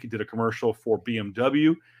Hayek did a commercial for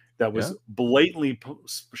BMW that Yeah. was blatantly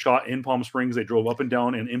shot in Palm Springs. They drove up and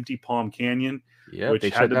down an empty Palm Canyon, Yep. which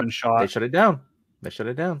had to have been They shot. shut it down. They shut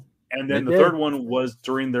it down. And They then the did. third one was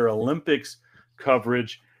during their Olympics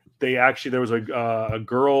coverage. There was a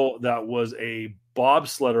girl that was a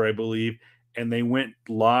bobsledder, I believe, and they went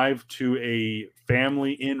live to a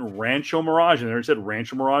family in Rancho Mirage, and there it said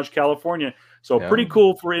Rancho Mirage, California. So Yeah. pretty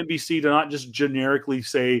cool for NBC to not just generically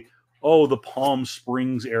say, "Oh, the Palm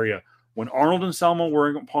Springs area." When Arnold and Selma were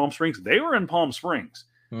in Palm Springs, they were in Palm Springs,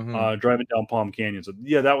 Hmm. driving down Palm Canyon. So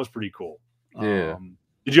yeah, that was pretty cool. Yeah.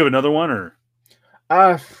 Did you have another one or?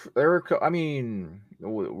 There were. I mean,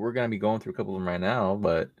 we're gonna be going through a couple of them right now,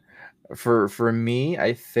 but for me,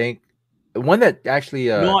 I think one that actually,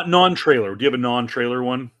 Not non-trailer. Do you have a non-trailer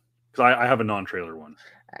one? Because I have a non-trailer one.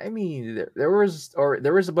 I mean, there was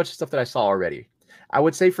a bunch of stuff that I saw already. I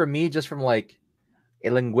would say for me, just from like a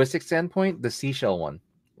linguistic standpoint, the seashell one,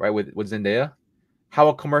 right, with Zendaya, how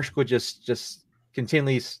a commercial could just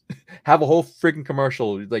continually have a whole freaking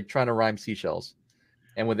commercial like trying to rhyme seashells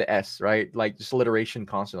and with the S, right, like just alliteration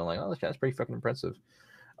constant. I'm like, oh, that's pretty fucking impressive.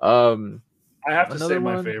 Um, I have to say Another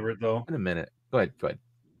my one favorite though. in a minute. Go ahead. Go ahead.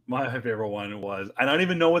 My favorite one was I don't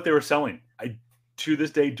even know what they were selling. I to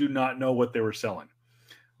this day do not know what they were selling.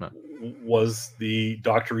 No. Was the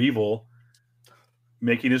Doctor Evil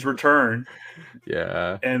making his return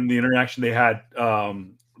Yeah. and the interaction they had.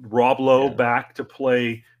 Rob Lowe Yeah. back to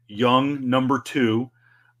play young number two.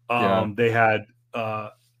 Yeah. They had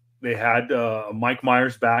Mike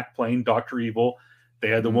Myers back playing Doctor Evil. They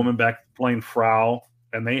had the Mhm. woman back playing Frau,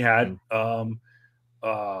 and they had Mhm.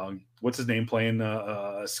 what's his name playing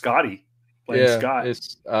Scotty playing Yeah. Scott.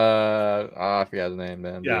 It's I forgot his name,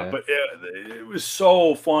 man. But Yeah, yeah. but it was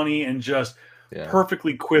so funny and just Yeah.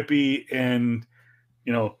 perfectly quippy, and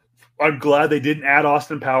you know, I'm glad they didn't add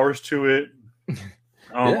Austin Powers to it. Yeah.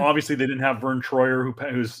 Obviously, they didn't have Vern Troyer,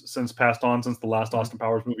 who's since passed on since the last Mhm. Austin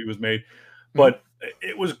Powers movie was made. Mhm. But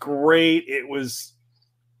it was great. It was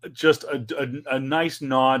just a nice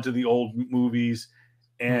nod to the old movies,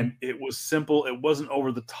 Mhm. and it was simple. It wasn't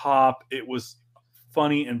over the top. It was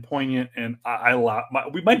funny and poignant, and I laughed. My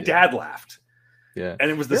Yeah. dad laughed, Yeah. and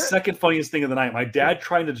it was the Yeah. second funniest thing of the night. My Yeah. dad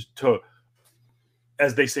trying to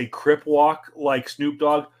as they say, crip walk like Snoop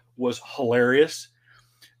Dogg was hilarious.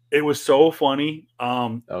 It was so funny.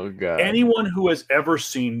 Oh God. Anyone who has ever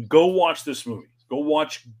seen, go watch this movie. Go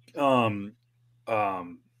watch. Um,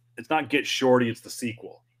 it's not Get Shorty. It's the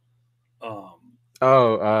sequel. Oh,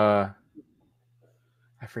 I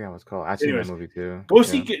forgot what it's called. I've seen that Anyways, movie too. go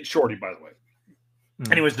see Yeah. Get Shorty. By the way,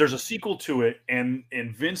 Anyways, there's a sequel to it, and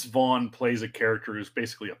Vince Vaughn plays a character who's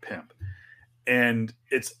basically a pimp, and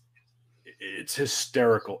it's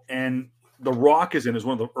hysterical. And The Rock is in is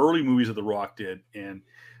one of the early movies that The Rock did, and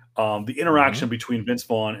the interaction between Vince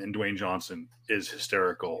Vaughn and Dwayne Johnson is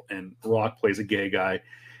hysterical. And Rock plays a gay guy,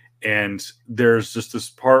 and there's just this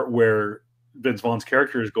part where Vince Vaughn's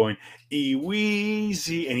character is going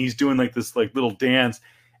 "Eweezy," and he's doing like this like little dance.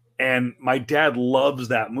 And my dad loves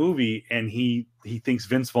that movie, and he thinks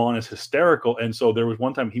Vince Vaughn is hysterical. And so there was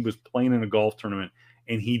one time he was playing in a golf tournament,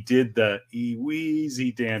 and he did the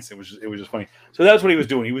Eweezy dance. It was just funny. So that's what he was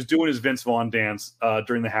doing. He was doing his Vince Vaughn dance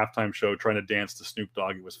during the halftime show, trying to dance to Snoop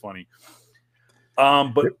Dogg. It was funny.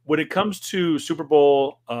 But when it comes to Super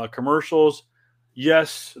Bowl commercials,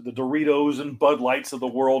 yes, the Doritos and Bud Lights of the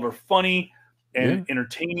world are funny and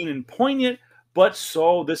entertaining and poignant. But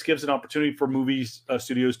so this gives an opportunity for movies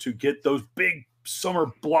studios to get those big summer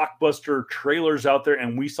blockbuster trailers out there,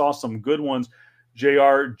 and we saw some good ones.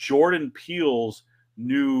 JR, Jordan Peele's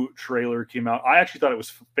new trailer came out. I actually thought it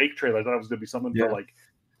was fake trailer. I thought it was going to be something for like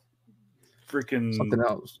freaking something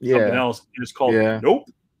else. Something else. It's called Nope.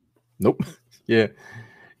 Nope. Yeah.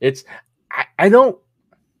 It's I don't.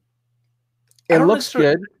 It looks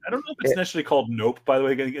good. I don't know if it's necessarily called Nope, by the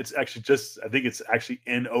way. I think it's actually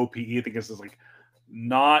N-O-P-E. I think it's just like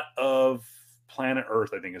not of planet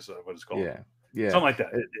Earth, I think is what it's called. Yeah. Something like that.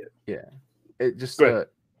 It just I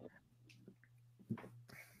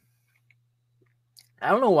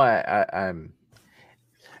don't know why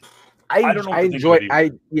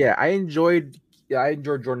I enjoyed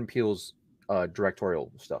Jordan Peele's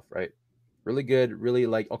directorial stuff, right? Really good, really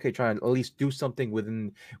like trying to at least do something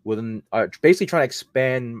within basically trying to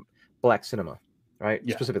expand Black cinema, right?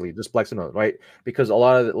 Yeah. Specifically, just Black cinema, right? Because a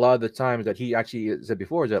lot of the times that he actually said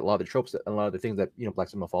before is that a lot of the tropes and a lot of the things that Black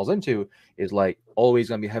cinema falls into is like always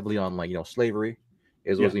going to be heavily on like slavery,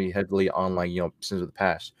 is always going to be heavily on like sins of the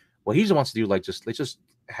past. What he just wants to do let's just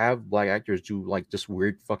have Black actors do like just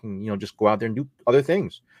weird fucking just go out there and do other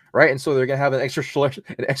things, right? And so they're gonna have an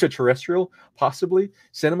extraterrestrial possibly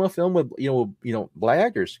cinema film with Black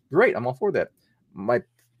actors. Great, I'm all for that.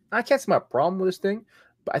 I can't see my problem with this thing,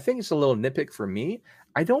 but I think it's a little nitpick for me.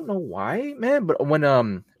 I don't know why, man, but when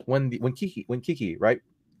Kiki, right,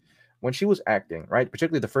 when she was acting, right,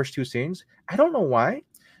 particularly the first two scenes, I don't know why,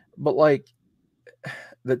 but like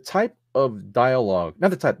the type of dialogue,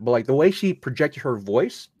 not the type, but like the way she projected her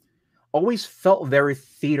voice always felt very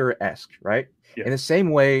theater-esque, right? Yeah. In the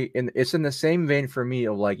same way, it's in the same vein for me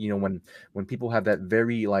of like, when people have that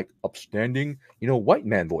very like upstanding, white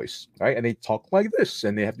man voice, right? And they talk like this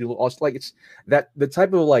and they have to do also like it's that the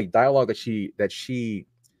type of like dialogue that she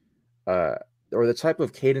or the type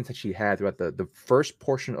of cadence that she had throughout the first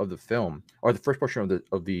portion of the film or the first portion of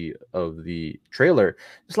the trailer.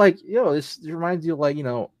 It's like, this reminds you of like,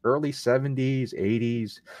 early 70s,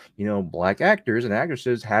 80s, Black actors and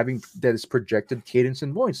actresses having this projected cadence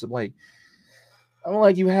and voice. I'm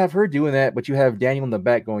like you have her doing that, but you have Daniel in the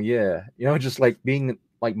back going, just like being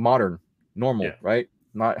like modern, normal, right?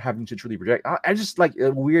 Not having to truly project. I just like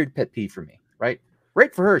a weird pet peeve for me, right?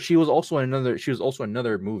 Great for her. She was also in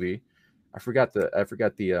another movie. I forgot the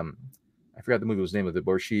movie's name of it,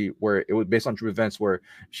 where it was based on true events, where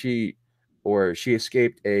she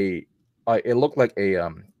escaped it looked like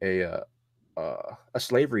a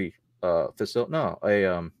slavery facility. No,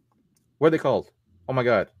 what are they called? Oh my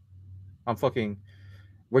god,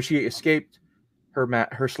 where she escaped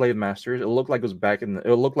her slave masters. It looked like it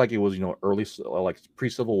was early like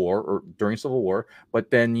pre-Civil War or during Civil War, but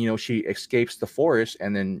then she escapes the forest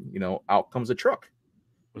and then out comes a truck.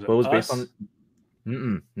 It was based on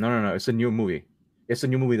no. It's a new movie. It's a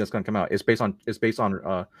new movie that's gonna come out. It's based on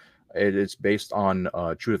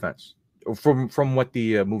true events from what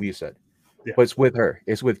the movie said. Yeah. But it's with her.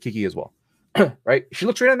 It's with Kiki as well, right? She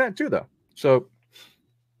looks great on that too, though. So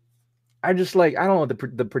I just like I don't know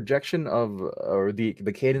the projection of or the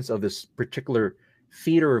cadence of this particular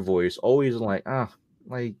theater voice always like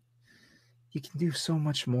like you can do so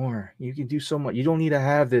much more. You can do so much. You don't need to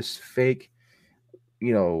have this fake.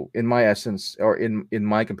 In my essence or in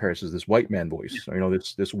my comparisons, this white man voice,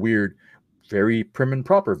 this weird, very prim and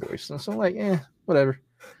proper voice. And so like, whatever.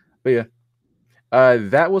 But yeah,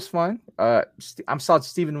 that was fun. I'm saw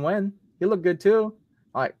Stephen Wen. He looked good too.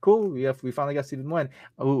 All right, cool. Yeah, we finally got Stephen Wen,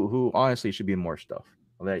 who honestly should be in more stuff.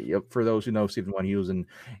 For those who know Stephen Wen, he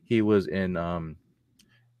was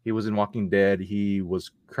in Walking Dead. He was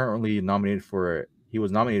nominated for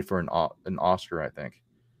an Oscar, I think.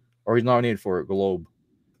 Or he's nominated for a Globe.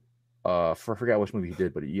 I forgot which movie he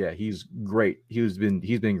did, but yeah, he's great. He's been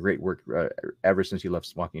great work ever since he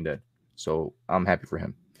left Walking Dead. So I'm happy for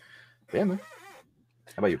him. Yeah, man.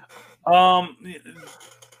 How about you?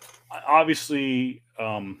 Obviously,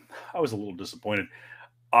 I was a little disappointed.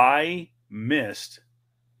 I missed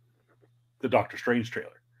the Doctor Strange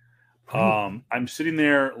trailer. I'm sitting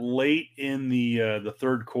there late in the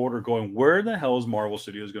third quarter, going, "Where the hell is Marvel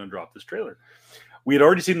Studios going to drop this trailer?" We had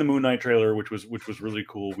already seen the Moon Knight trailer, which was really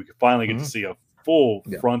cool. We could finally get to see a full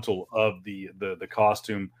frontal of the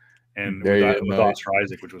costume, and with Oscar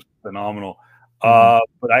Isaac, which was phenomenal.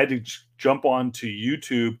 But I had to jump onto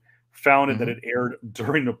YouTube, found it that it aired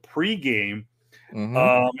during the pregame,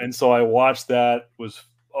 and so I watched that. Was,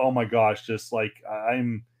 oh my gosh, just like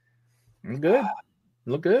I'm good.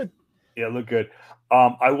 Look good. Yeah, look good.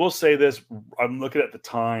 I will say this: I'm looking at the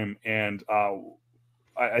time, and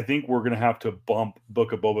I think we're going to have to bump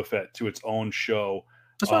Book of Boba Fett to its own show.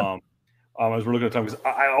 That's fine. As we're looking at time, because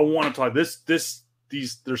I want to talk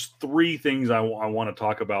these. There's three things I want to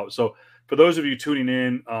talk about. So for those of you tuning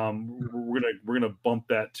in, we're gonna bump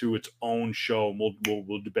that to its own show. And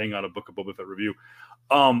we'll bang out a Book of Boba Fett review.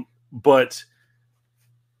 But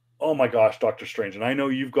oh my gosh, Doctor Strange, and I know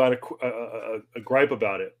you've got a gripe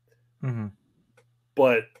about it.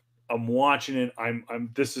 But I'm watching it.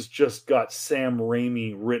 This has just got Sam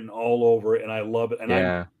Raimi written all over it, and I love it. And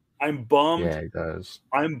I'm bummed. Yeah, it does.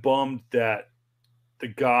 I'm bummed that the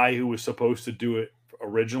guy who was supposed to do it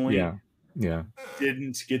originally,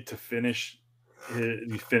 didn't get to finish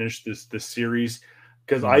this series,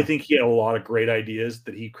 because I think he had a lot of great ideas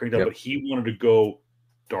that he cranked up, but he wanted to go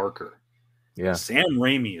darker. Yeah, Sam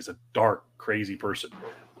Raimi is a dark, crazy person,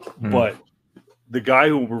 but the guy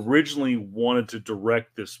who originally wanted to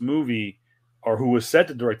direct this movie, or who was set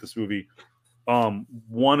to direct this movie,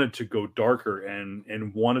 wanted to go darker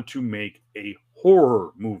and wanted to make a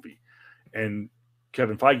horror movie. And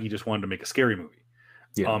Kevin Feige just wanted to make a scary movie.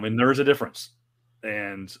 And there's a difference.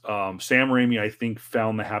 And Sam Raimi, I think,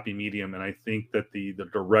 found the happy medium. And I think that the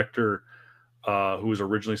director who was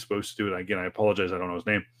originally supposed to do it, again, I apologize, I don't know his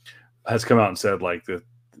name, has come out and said, like,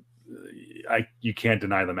 you can't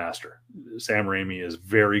deny the master. Sam Raimi is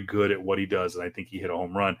very good at what he does, and I think he hit a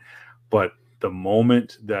home run. But the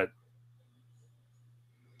moment that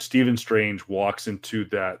Stephen Strange walks into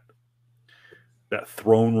that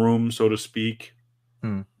throne room, so to speak,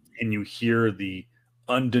 and you hear the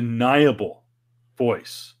undeniable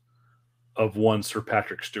voice of one Sir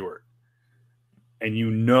Patrick Stewart, and you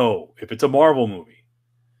know, if it's a Marvel movie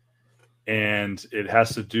and it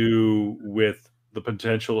has to do with the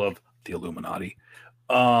potential of the Illuminati,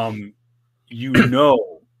 you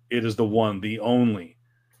know, it is the one, the only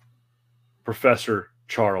Professor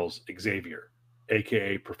Charles Xavier,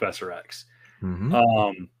 aka Professor X.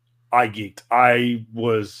 I geeked. I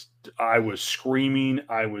was screaming.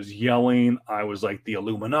 I was yelling. I was like, the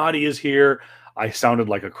Illuminati is here. I sounded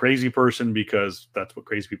like a crazy person, because that's what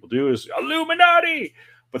crazy people do, is Illuminati,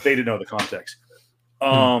 but they didn't know the context.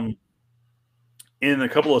 In a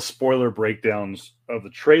couple of spoiler breakdowns of the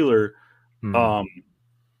trailer,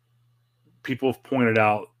 people have pointed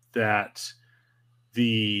out that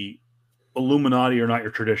the Illuminati are not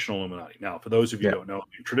your traditional Illuminati. Now, for those of you who don't know,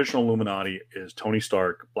 the traditional Illuminati is Tony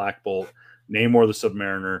Stark, Black Bolt, Namor the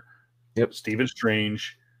Submariner, Stephen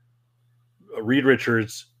Strange, Reed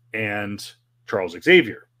Richards, and Charles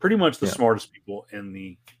Xavier. Pretty much the smartest people in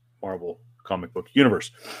the Marvel comic book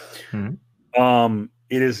universe. It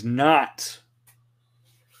is not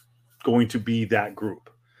going to be that group.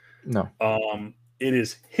 No. It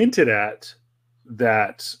is hinted at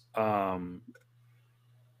that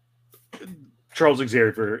Charles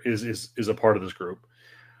Xavier is a part of this group.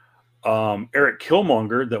 Eric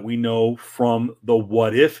Killmonger, that we know from the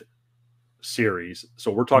What If series.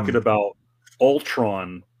 So we're talking about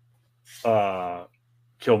Ultron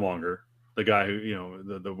Killmonger, the guy who, you know,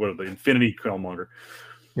 the Infinity Killmonger.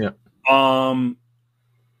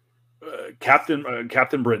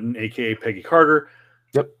 Captain Britain, aka Peggy Carter.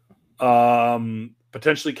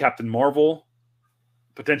 Potentially Captain Marvel,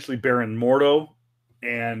 potentially Baron Mordo,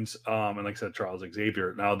 and like I said, Charles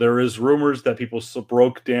Xavier. Now, there is rumors that people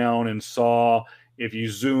broke down and saw, if you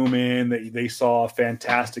zoom in, that they saw a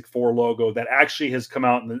Fantastic Four logo that actually has come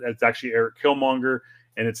out, and it's actually Eric Killmonger,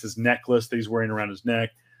 and it's his necklace that he's wearing around his neck,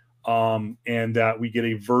 and that we get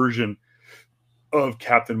a version of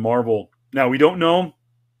Captain Marvel. Now, we don't know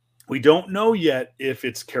yet if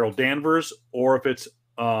it's Carol Danvers or if it's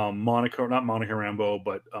not Monica Rambeau,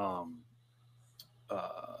 but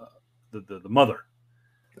the mother.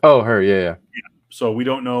 Oh, her, yeah. So we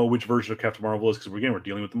don't know which version of Captain Marvel is, because we're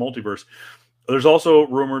dealing with the multiverse. There's also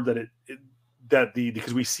rumored that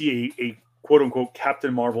because we see a quote unquote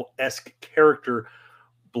Captain Marvel-esque character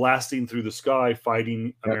blasting through the sky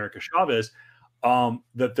fighting America Chavez.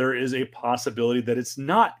 that there is a possibility that it's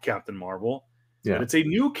not Captain Marvel, that it's a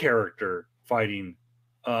new character fighting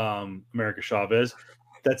America Chavez.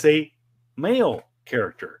 That's a male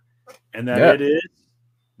character, and that it is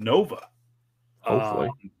Nova. Hopefully.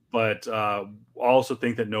 But I also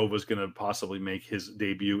think that Nova is going to possibly make his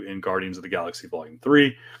debut in Guardians of the Galaxy Volume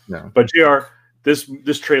 3. No. But JR,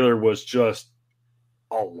 this trailer was just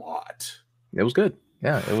a lot. It was good.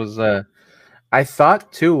 Yeah, it was. I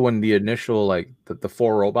thought too when the initial like the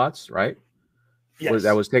 4 robots, right? Yes.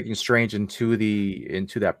 That was taking Strange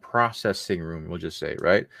into that processing room. We'll just say,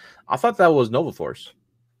 right? I thought that was Nova Force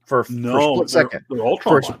for a split second. They're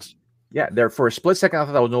Ultron bots. Yeah, for a split second, I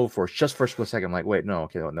thought that was Nova Force. Just for a split second, I'm like, wait, no,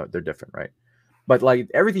 okay, no, they're different, right? But like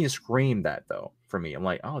everything screamed that though for me. I'm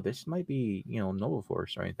like, oh, this might be Nova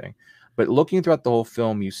Force or anything. But looking throughout the whole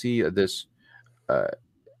film, you see this.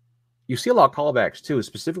 You see a lot of callbacks too,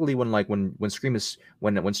 specifically when Strange is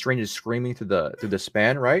screaming through the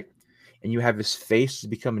span, right? And you have his face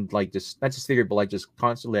becoming like just not just figured, but like just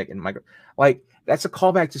constantly like that's a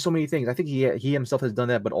callback to so many things. I think he himself has done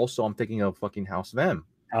that, but also I'm thinking of fucking House of M.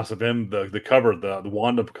 House of M, the cover, the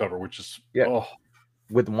Wanda cover, which is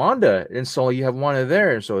with Wanda, and so you have Wanda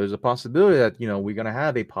there, so there's a possibility that we're gonna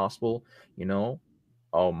have a possible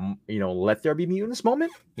let there be mutants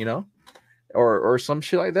moment, or some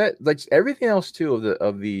shit like that. Like everything else too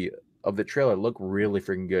of the trailer looked really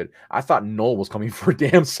freaking good. I thought Noel was coming for a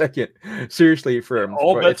damn second. Seriously,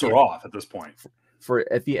 all bets are off at this point. For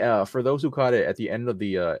those who caught it at the end of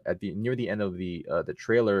near the end of the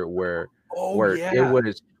trailer where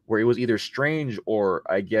it was either Strange or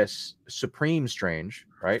I guess Supreme Strange,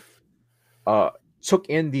 right? Took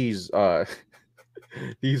in these what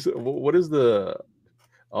is the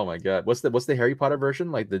oh my god, what's the Harry Potter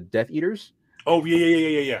version, like the Death Eaters? Oh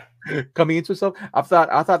yeah. Coming into itself, I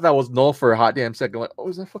thought that was Null for a hot damn second. Like, oh,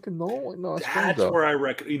 is that fucking Null? Like, no, that's where I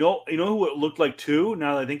reckon. You know who it looked like too.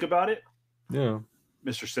 Now that I think about it, yeah,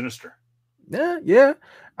 Mr. Sinister. Yeah.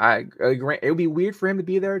 I agree. It would be weird for him to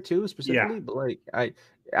be there too, specifically. But like,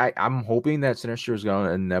 I'm hoping that Sinister is going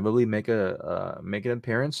to inevitably make an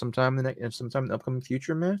appearance sometime in the upcoming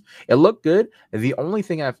future. Man, it looked good. The only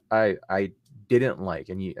thing I didn't like,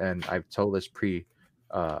 and I've told this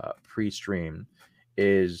pre-stream,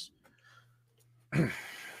 is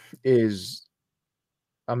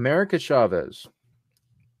America Chavez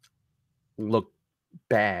looked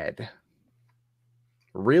bad,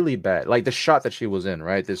 really bad. Like the shot that she was in,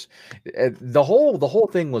 right? The whole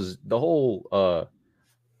thing was the whole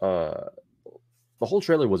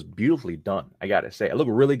trailer was beautifully done. I gotta say, it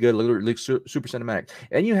looked really good. It looked super cinematic.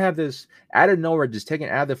 And you have this out of nowhere, just taken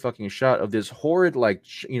out of the fucking shot of this horrid, like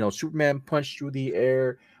Superman punch through the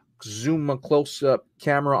air, zoom a close up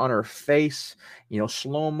camera on her face,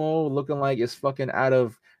 slow mo, looking like it's fucking out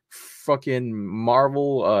of fucking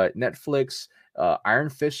Marvel, Netflix, Iron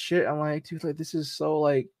Fist shit. I'm like, dude, like this is so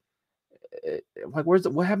like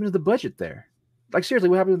what happened to the budget there? Like seriously,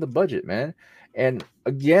 what happened to the budget, man? And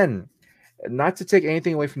again, not to take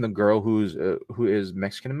anything away from the girl who is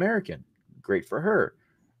Mexican American, great for her.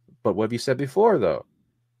 But what have you said before though?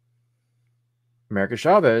 America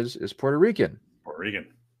Chavez is Puerto Rican.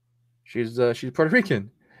 She's Puerto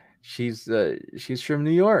Rican. She's from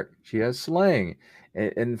New York. She has slang,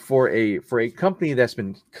 and for a company that's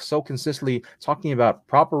been so consistently talking about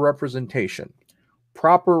proper representation.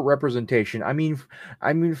 I mean,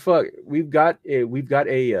 fuck. We've got a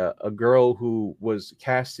girl who was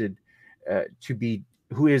casted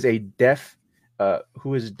who is deaf,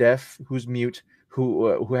 who's mute,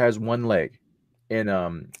 who has one leg, and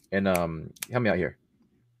help me out here.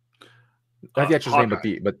 I think that's his name,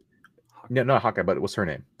 but no, not Hawkeye, but what's her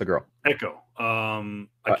name? The girl. Echo.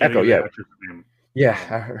 Echo. Yeah. Yeah.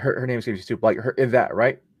 Her name is too. Like her that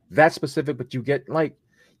right. That's specific, but you get like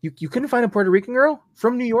you couldn't find a Puerto Rican girl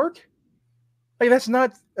from New York. Like that's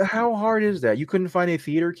not how hard is that? You couldn't find a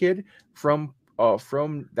theater kid from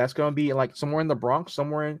that's gonna be like somewhere in the Bronx,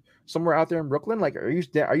 somewhere out there in Brooklyn. Like, are you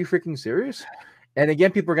freaking serious? And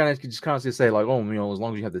again, people are gonna just constantly say like, oh, as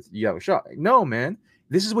long as you have a shot. Like, no, man.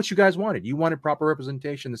 This is what you guys wanted. You wanted proper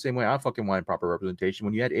representation the same way I fucking wanted proper representation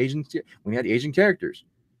when you had Asian characters.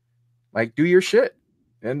 Like, do your shit.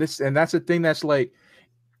 And that's the thing that's like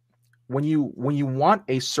when you want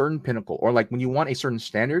a certain pinnacle, or like when you want a certain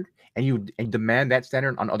standard and you demand that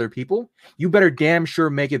standard on other people, you better damn sure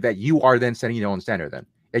make it that you are then setting your own standard, then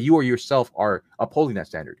that you or yourself are upholding that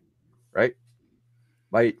standard, right?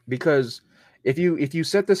 Like, because if you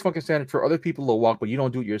set this fucking standard for other people to walk, but you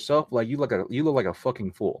don't do it yourself, like you look like a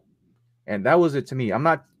fucking fool. And that was it to me. I'm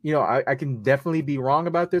not, I can definitely be wrong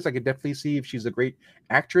about this. I could definitely see if she's a great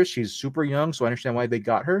actress. She's super young, so I understand why they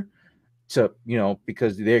got her. to, you know,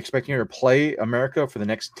 because they're expecting her to play America for the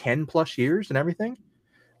next 10 plus years and everything.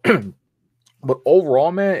 But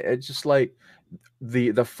overall, man, it's just like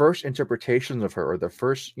the first interpretations of her, or the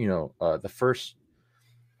first, you know, the first,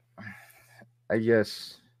 I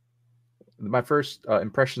guess, my first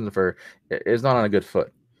impressions of her is not on a good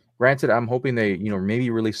foot. Granted, I'm hoping they, you know,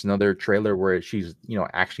 maybe release another trailer where she's, you know,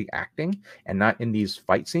 actually acting and not in these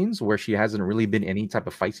fight scenes where she hasn't really been any type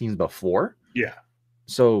of fight scenes before. Yeah.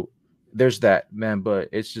 So there's that, man. But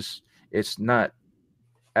it's just, it's not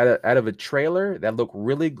out of a trailer that looked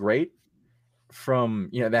really great from,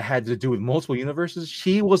 you know, that had to do with multiple universes.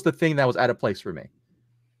 She was the thing that was out of place for me.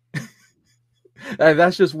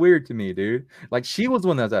 That's just weird to me, dude. Like, she was the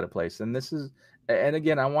one that's out of place. And this is, and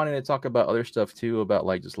again, I wanted to talk about other stuff too, about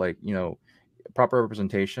like, just like, you know, proper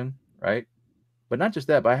representation, right? But not just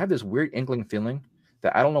that, but I have this weird inkling feeling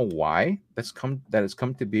that I don't know why that has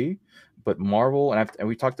come to be, but Marvel, and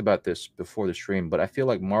we talked about this before the stream, but I feel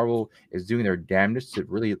like Marvel is doing their damnedest to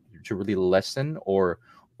really lessen or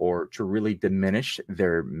to really diminish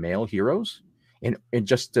their male heroes, and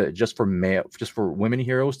just for women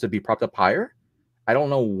heroes to be propped up higher. I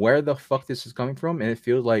don't know where the fuck this is coming from, and it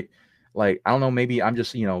feels like I don't know, maybe I'm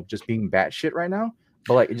just, you know, just being batshit right now,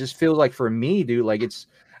 but like it just feels like for me, dude, like it's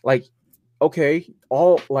like, okay,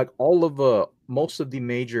 all of most of the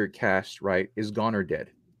major cast, right, is gone or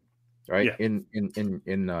dead, right? Yeah.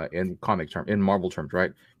 In comic term, in Marvel terms,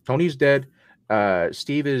 right? Tony's dead.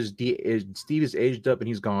 Steve is aged up and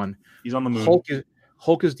he's gone. He's on the moon.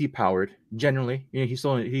 Hulk is depowered. Generally, you know,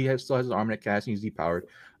 still has his arm in a cast and he's depowered.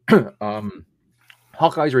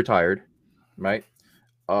 Hawkeye's retired, right?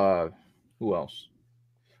 Who else?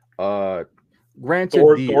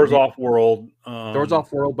 Granted, Thor's off world. Thor's off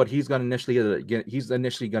world, but he's gonna initially get a nerf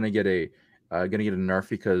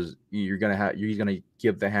because he's gonna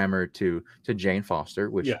give the hammer to Jane Foster,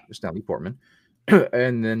 which is Natalie Portman.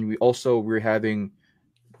 And then we're having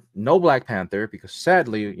no Black Panther because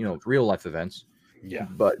sadly, you know, real life events. Yeah.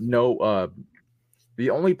 But no, the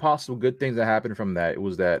only possible good things that happened from that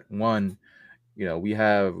was that one, you know, we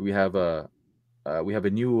have new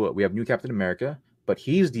Captain America, but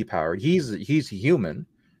he's depowered. He's human,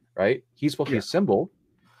 right? He's supposed to be a symbol.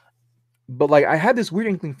 But like I had this weird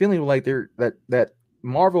inkling feeling like that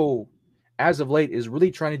Marvel as of late is really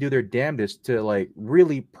trying to do their damnedest to like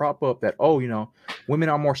really prop up that, oh, you know, women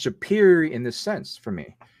are more superior in this sense for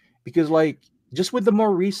me. Because like just with the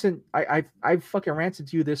more recent, I've fucking ranted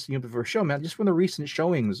to you this, you know, before show, man. Just from the recent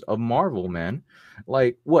showings of Marvel, man,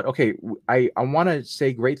 like what? Okay, I want to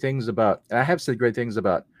say great things about, and I have said great things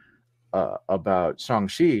about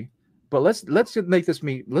Shang-Chi, but let's make this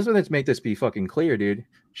be fucking clear, dude.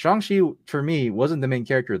 Shang-Chi for me wasn't the main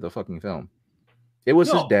character of the fucking film. It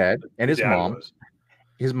was his dad and his mom,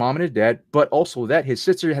 his mom and his dad, but also that his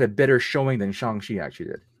sister had a better showing than Shang-Chi actually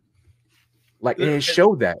did. Like it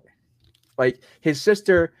showed that. Like his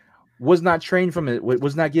sister was not trained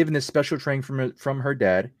was not given this special training from her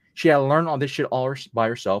dad. She had to learn all this shit all by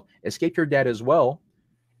herself, escaped her dad as well,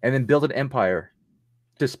 and then build an empire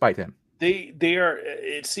despite him. They are.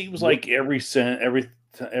 It seems like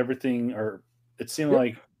everything, or it seemed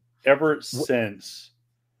like ever since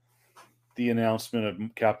the announcement of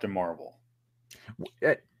Captain Marvel,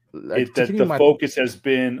 that the focus has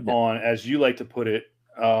been on, as you like to put it,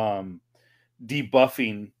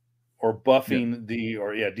 debuffing or buffing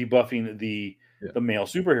debuffing the male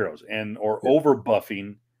superheroes or over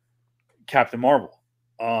buffing Captain Marvel.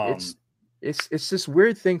 It's this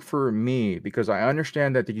weird thing for me because I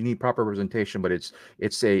understand that you need proper representation, but it's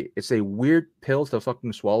a weird pill to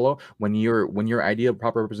fucking swallow when your idea of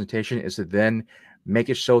proper representation is to then make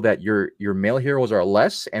it so that your male heroes are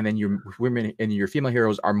less and then your women and your female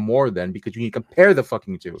heroes are more than, because you need to compare the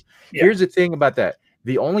fucking two. Yeah. Here's the thing about that.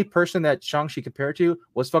 The only person that Shang-Chi compared to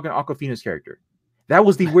was fucking Awkwafina's character. That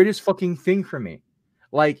was the weirdest fucking thing for me.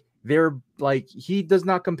 Like he does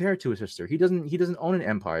not compare to his sister. He doesn't own an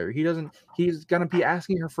empire. He's gonna be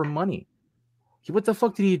asking her for money. What the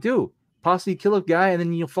fuck did he do? Possibly kill a guy and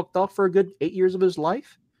then fucked off for a good 8 years of his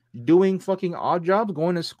life? Doing fucking odd jobs,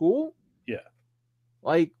 going to school? Yeah.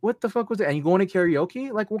 Like, what the fuck was that? And you going to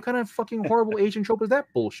karaoke? Like, what kind of fucking horrible Asian trope is that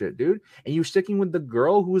bullshit, dude? And you're sticking with the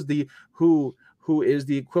girl who is the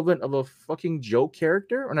equivalent of a fucking joke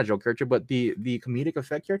character, or not joke character, but the comedic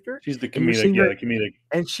effect character. She's the comedic, the comedic.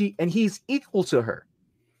 And he's equal to her.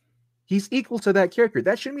 He's equal to that character.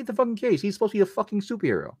 That shouldn't be the fucking case. He's supposed to be a fucking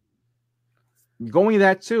superhero. Going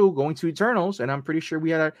to Eternals, and I'm pretty sure we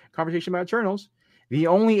had a conversation about Eternals. The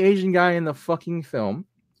only Asian guy in the fucking film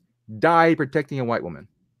died protecting a white woman.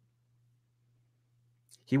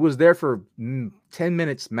 He was there for 10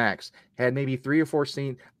 minutes max, had maybe 3 or 4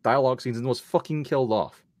 dialogue scenes, and was fucking killed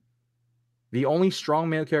off. The only strong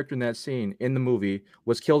male character in that scene in the movie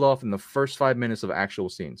was killed off in the first 5 minutes of actual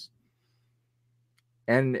scenes.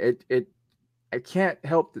 And I can't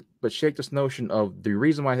help but shake this notion of the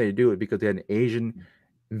reason why they do it, because they had an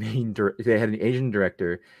Asian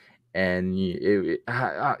director, and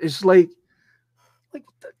it's like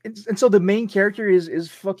and so the main character is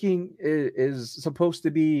supposed to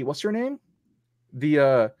be, what's her name? The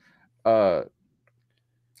I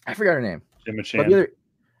forgot her name. Gemma But the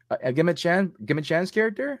other Gemma Chan's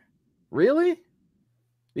character, really?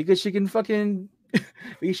 Because she can fucking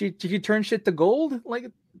she can turn shit to gold? Like,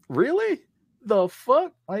 really? The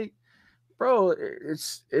fuck? Like, bro,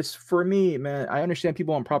 it's for me, man. I understand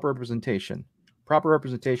people want proper representation.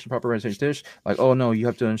 Like, oh no, you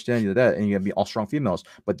have to understand that, and you have to be all strong females.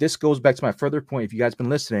 But this goes back to my further point, if you guys been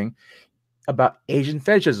listening, about Asian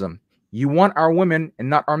fetishism. You want our women and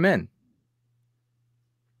not our men.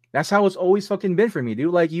 That's how it's always fucking been for me,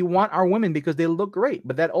 dude. Like, you want our women because they look great,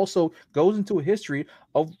 but that also goes into a history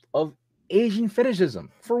of Asian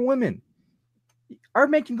fetishism for women. Our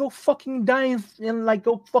men can go fucking die and like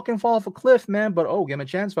go fucking fall off a cliff, man. But oh, Gemma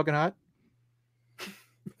Chan's fucking hot.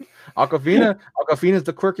 Awkwafina's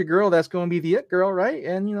the quirky girl that's going to be the it girl, right?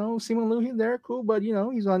 And you know, Simu Liu, he's there, cool, but you know,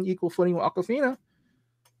 he's on equal footing with Awkwafina.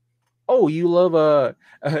 Oh, you love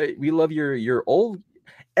we love your old.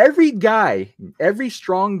 Every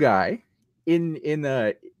strong guy in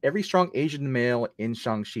every strong Asian male in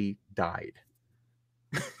Shang-Chi died.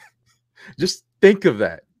 Just think of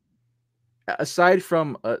that. Aside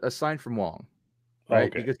from Wong, right?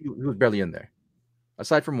 Okay. Because he was barely in there.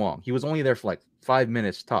 Aside from Wong, he was only there for like 5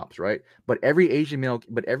 minutes tops, right? But every Asian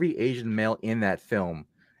male in that film,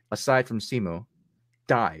 aside from Simu,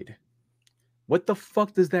 died. What the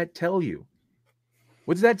fuck does that tell you?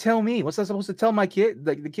 What does that tell me? What's that supposed to tell my kid,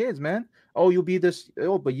 the kids, man? Oh, you'll be this.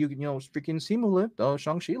 Oh, but you know, freaking Simu lived. Oh,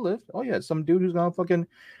 Shang-Chi lived. Oh yeah, some dude who's gonna fucking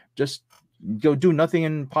just go do nothing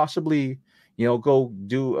and possibly, you know, go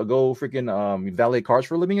freaking valet cars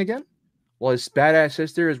for a living again, while his badass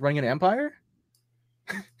sister is running an empire.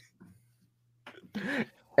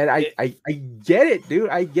 And I get it, dude.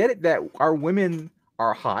 I get it that our women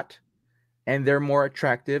are hot and they're more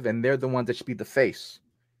attractive and they're the ones that should be the face.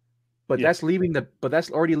 But that's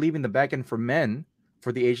already leaving the back end for men,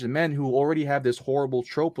 for the Asian men who already have this horrible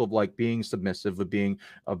trope of like being submissive, of being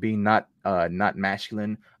not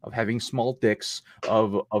masculine, of having small dicks,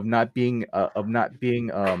 of not being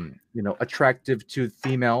you know, attractive to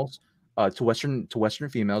females, to Western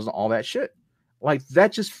females and all that shit. Like,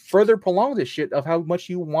 that just further prolongs this shit of how much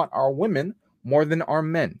you want our women more than our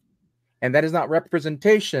men. And that is not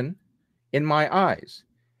representation in my eyes.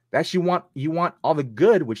 That's you want all the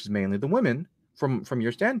good, which is mainly the women from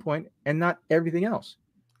your standpoint, and not everything else.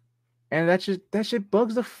 And that shit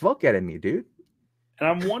bugs the fuck out of me, dude. And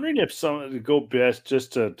I'm wondering if some go best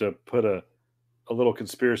just to put a little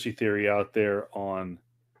conspiracy theory out there on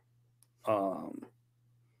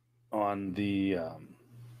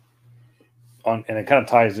and it kind of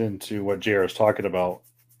ties into what JR is talking about,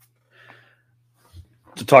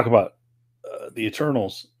 to talk about the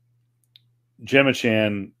Eternals. Gemma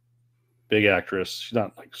Chan, big actress. She's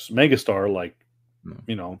not like megastar like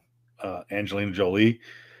you know, Angelina Jolie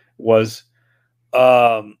was.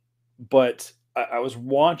 But I was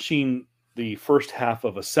watching the first half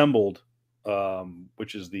of Assembled,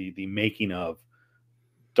 which is the making of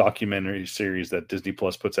documentary series that Disney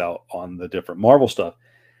Plus puts out on the different Marvel stuff.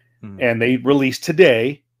 And they released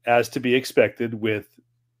today, as to be expected, with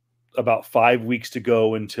about 5 weeks to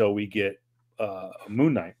go until we get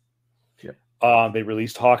Moon Knight. Yep. They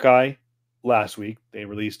released Hawkeye last week. They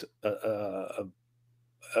released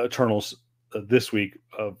Eternals this week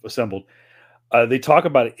of Assembled. They talk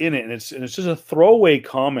about it in it, and it's just a throwaway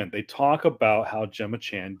comment. They talk about how Gemma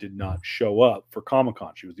Chan did not show up for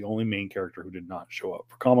Comic-Con. She was the only main character who did not show up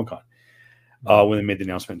for Comic-Con when they made the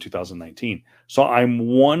announcement in 2019. So I'm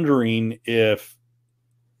wondering if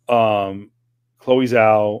Chloe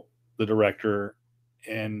Zhao, the director,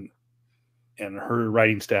 and her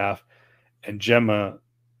writing staff, and Gemma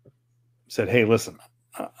said, "Hey, listen,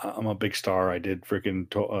 I'm a big star. I did freaking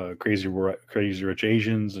Crazy Rich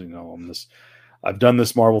Asians. You know, I've done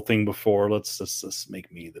this Marvel thing before. Let's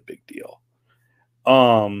make me the big deal."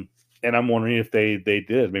 And I'm wondering if they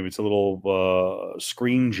did. Maybe it's a little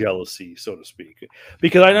screen jealousy, so to speak,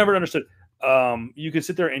 because I never understood. You can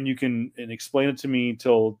sit there and you can explain it to me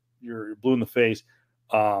till you're blue in the face.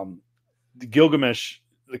 The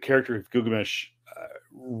character of Gilgamesh,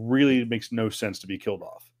 really makes no sense to be killed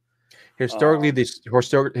off. Historically,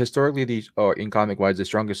 historically, in comic wise, the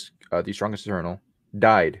strongest Eternal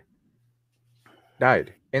died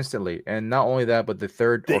instantly, and not only that, but the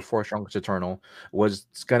third or fourth strongest Eternal was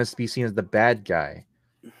gonna be seen as the bad guy.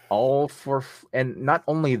 And not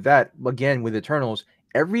only that, again with Eternals,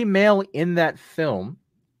 every male in that film,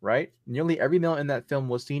 right? Nearly every male in that film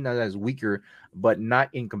was seen as weaker, but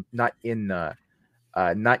not in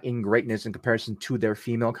greatness in comparison to their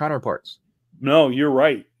female counterparts. No, you're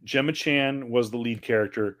right. Gemma Chan was the lead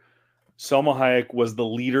character. Selma Hayek was the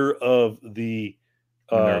leader of the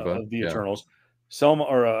Minerva, Eternals. Selma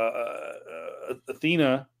or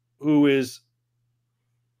Athena, who is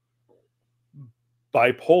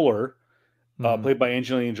bipolar, played by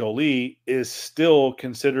Angelina Jolie, is still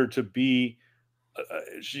considered to be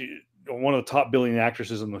she one of the top billing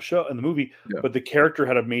actresses in the movie. Yeah. But the character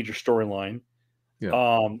had a major storyline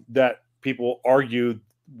that people argued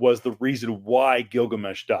was the reason why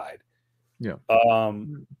Gilgamesh died. Yeah.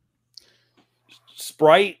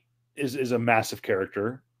 Sprite is a massive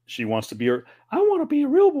character. She wants to be I want to be a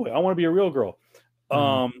real boy. I want to be a real girl.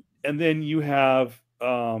 And then you have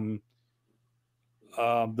pardon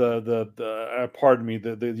me,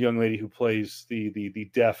 the young lady who plays the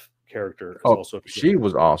deaf character is also she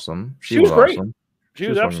was awesome. She was great. Awesome. She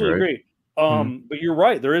was absolutely great. But you're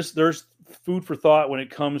right. There's food for thought when it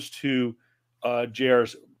comes to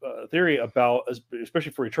JR's theory about,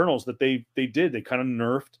 especially for Eternals, that they kind of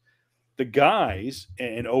nerfed the guys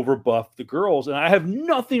and overbuffed the girls, and I have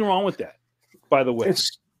nothing wrong with that. By the way,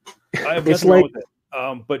 I have nothing wrong with that.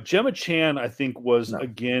 But Gemma Chan, I think, was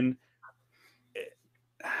again.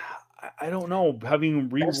 I don't know. Having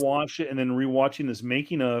rewatched it and then rewatching this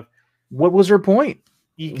making of, what was her point?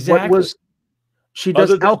 Exactly. What was she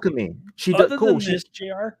does alchemy? She does cool. This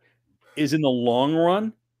JR is in the long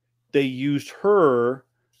run. They used her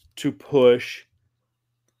to push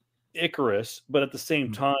Icarus, but at the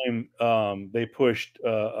same time, they pushed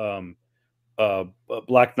Black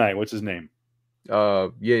Knight. What's his name?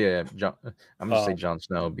 John. I'm gonna say Jon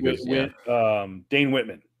Snow because Dane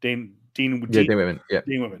Whitman. Dane Whitman. Yeah.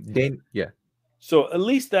 Dane Whitman. Dane. Yeah. So at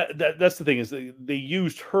least that's the thing is they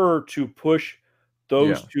used her to push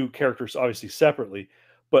those two characters obviously separately.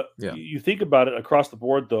 But you think about it across the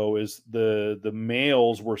board though is the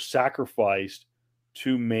males were sacrificed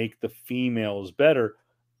to make the females better.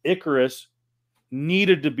 Icarus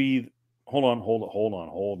needed to be hold on.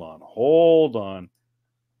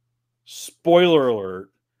 Spoiler alert.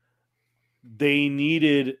 They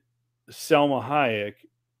needed Selma Hayek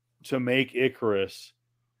to make Icarus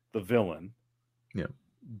the villain. Yeah.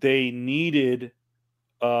 They needed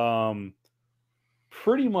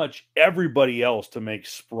pretty much everybody else to make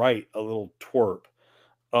Sprite a little twerp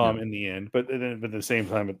in the end. But at the same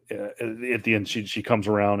time, at the end, she comes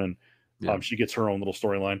around and she gets her own little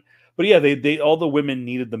storyline. But yeah, they all the women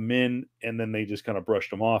needed the men, and then they just kind of brushed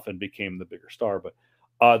them off and became the bigger star. But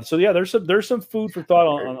so yeah, there's some food for thought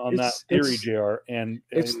on that theory, JR. And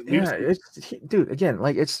dude, again,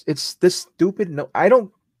 like it's this stupid. No, I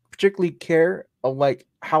don't particularly care of like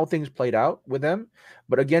how things played out with them,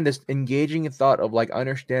 but again, this engaging thought of like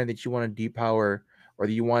understand that you want to depower or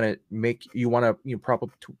that you want to prop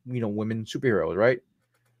up women superheroes, right?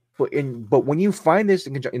 But when you find this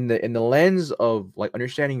in the lens of like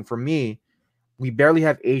understanding, for me, we barely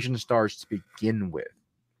have Asian stars to begin with.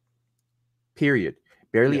 Period.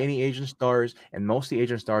 Barely any Asian stars, and most of the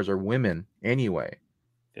Asian stars are women anyway.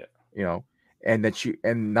 Yeah. And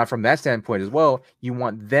not from that standpoint as well, you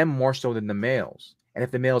want them more so than the males. And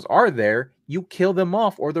if the males are there, you kill them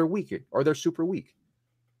off, or they're weak, or they're super weak.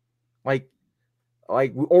 Like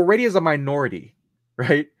already as a minority,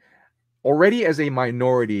 right? Already as a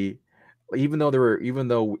minority, even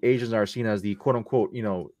though Asians are seen as the quote unquote,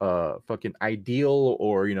 fucking ideal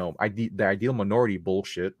or the ideal minority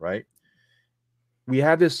bullshit, right? We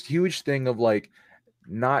have this huge thing of like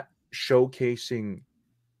not showcasing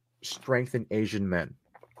strength in Asian men,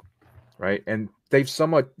 right? And they've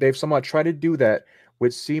somewhat tried to do that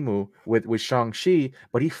with Simu, with Shang-Chi,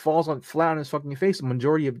 but he falls flat on his fucking face the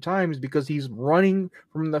majority of times because he's running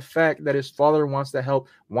from the fact that his father wants to help,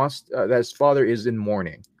 that his father is in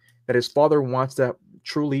mourning, that his father wants to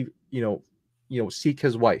truly, seek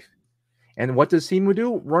his wife. And what does Simu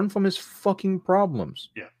do? Run from his fucking problems.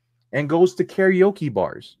 Yeah. And goes to karaoke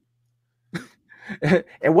bars.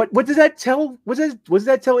 And what does that tell? What does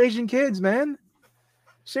that tell Asian kids, man?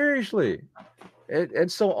 Seriously.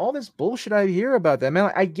 And so all this bullshit I hear about that,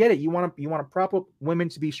 man, I get it. You want to prop up women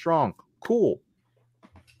to be strong. Cool.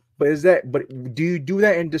 But do you do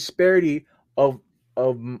that in disparity of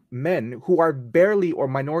men who are barely, or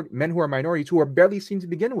minorities who are barely seen to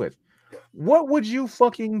begin with? What would you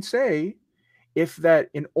fucking say if that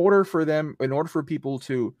in order for people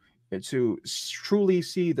to truly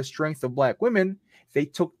see the strength of black women, they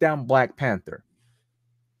took down Black Panther?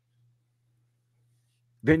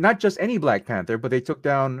 They're not just any Black Panther, but they took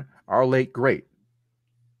down our late great.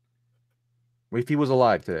 If he was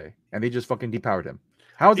alive today, and they just fucking depowered him,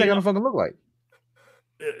 how is that gonna fucking look like?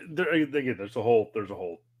 Again, there's a whole.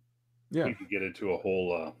 Yeah, we could get into a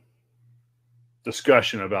whole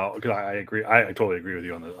discussion about. Because I agree. I totally agree with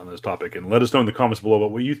you on this topic. And let us know in the comments below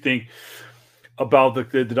what you think about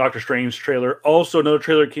the Doctor Strange trailer. Also, another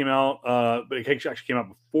trailer came out, but it actually came out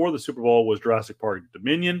before the Super Bowl, was Jurassic Park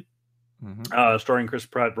Dominion. Starring Chris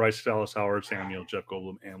Pratt, Bryce Dallas Howard, Sam Neill, Jeff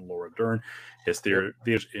Goldblum, and Laura Dern. His theaters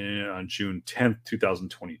on June 10th,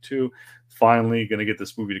 2022. Finally, going to get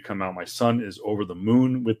this movie to come out. My son is over the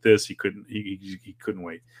moon with this. He couldn't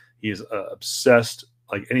wait. He is obsessed,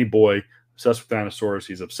 like any boy, obsessed with dinosaurs.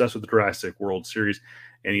 He's obsessed with the Jurassic World series,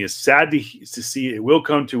 and he is sad to see it will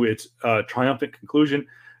come to its triumphant conclusion.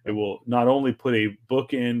 It will not only put a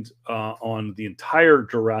bookend on the entire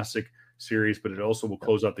Jurassic series, but it also will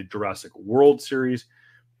close out the Jurassic World series,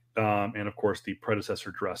 and of course the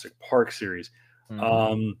predecessor Jurassic Park series.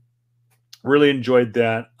 Really enjoyed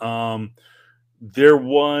that. There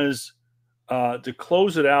was to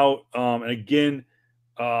close it out, and again,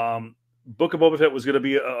 Book of Boba Fett was going to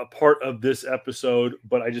be a part of this episode,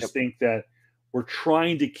 but I just think that we're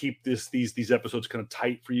trying to keep these episodes kind of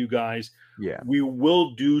tight for you guys. Yeah, we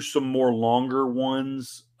will do some more longer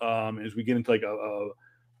ones as we get into like a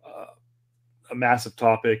massive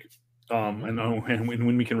topic, and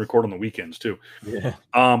when we can record on the weekends too. Yeah.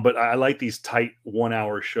 But I like these tight 1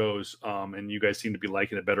 hour shows, and you guys seem to be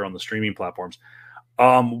liking it better on the streaming platforms.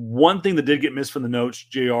 One thing that did get missed from the notes,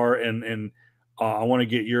 JR, and I want to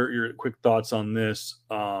get your quick thoughts on this,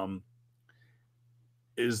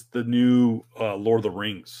 is the new Lord of the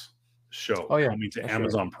Rings show coming to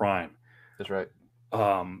Amazon Prime. That's right.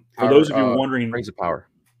 For those of you wondering, Rings of Power.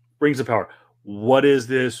 What is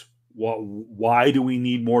this? Why do we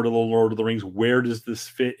need more to the Lord of the Rings? Where does this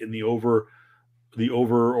fit in the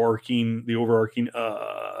overarching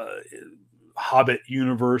Hobbit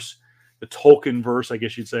universe, the Tolkien verse, I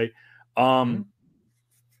guess you'd say? Well,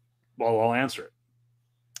 I'll answer it.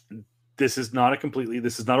 This is not a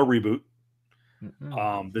reboot.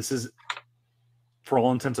 This is, for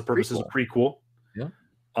all intents and purposes, a prequel. Yeah.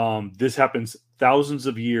 This happens thousands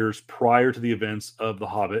of years prior to the events of The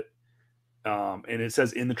Hobbit. And it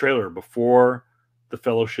says in the trailer, before the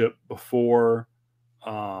Fellowship, before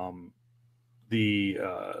the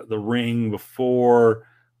Ring, before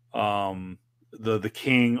the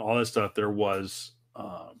King, all that stuff, there was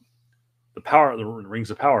the power, the Rings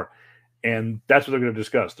of Power, and that's what they're going to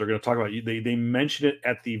discuss. They're going to talk about. They mention it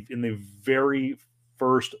in the very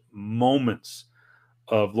first moments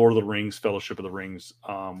of Lord of the Rings, Fellowship of the Rings,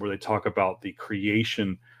 where they talk about the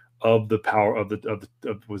creation of the power of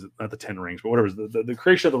was it not the 10 rings, but whatever, the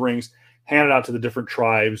creation of the rings handed out to the different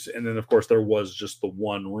tribes. And then of course there was just the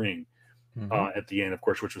one ring at the end, of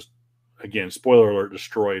course, which was, again, spoiler alert,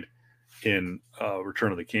 destroyed in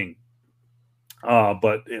Return of the King.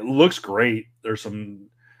 But it looks great. There's some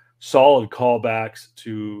solid callbacks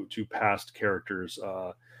to past characters.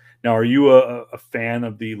 Now, are you a fan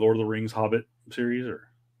of the Lord of the Rings Hobbit series, or?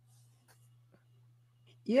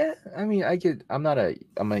 Yeah, I mean, I'm not a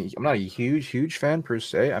huge fan per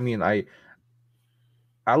se. I mean, I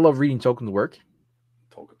love reading Tolkien's work.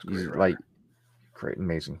 Tolkien's great, like great,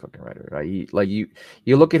 amazing fucking writer. Right? You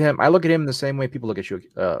look at him. I look at him the same way people look at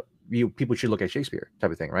people should look at Shakespeare,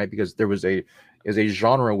 type of thing, right? Because there is a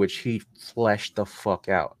genre which he fleshed the fuck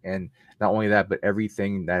out, and not only that, but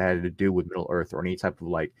everything that had to do with Middle Earth or any type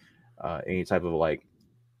of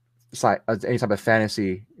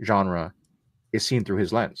fantasy genre is seen through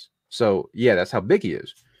his lens. So yeah, that's how big he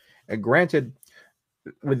is. And granted,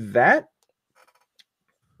 with that,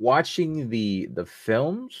 watching the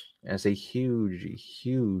films is a huge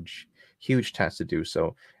task to do.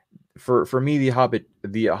 So for me, the Hobbit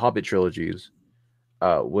trilogies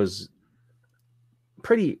was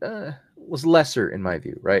pretty was lesser in my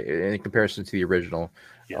view, right, in comparison to the original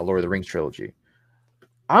Lord of the Rings trilogy.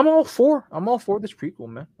 I'm all for this prequel,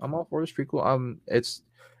 man. I'm all for this prequel. It's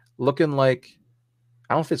looking like,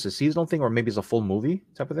 I don't know if it's a seasonal thing or maybe it's a full movie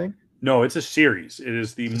type of thing. No, it's a series. It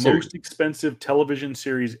is the most expensive television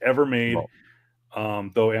series ever made.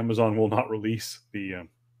 Though Amazon will not release the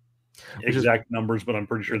exact numbers, but I'm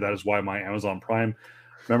pretty sure that is why my Amazon Prime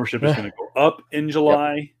membership is going to go up in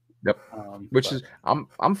July. Yep. Which is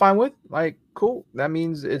I'm fine with. Like, cool. That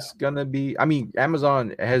means it's gonna be. I mean,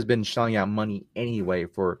 Amazon has been shelling out money anyway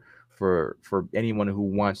for for anyone who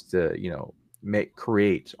wants to, you know,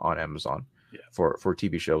 create on Amazon for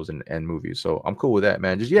TV shows and movies. So I'm cool with that,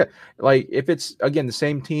 man. Just like if it's again the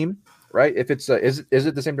same team, right? If it's is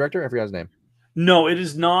it the same director? I forgot his name. No, it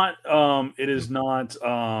is not. It is not.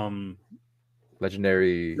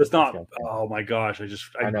 Legendary. It's not. Oh my gosh! I just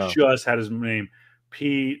had his name.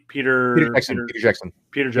 Peter Jackson.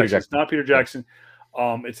 It's not Peter Jackson.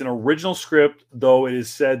 It's an original script, though it is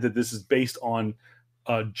said that this is based on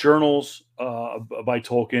journals by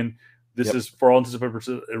Tolkien. This is, for all intents and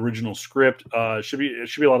purposes, original script. It should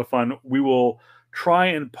be a lot of fun. We will try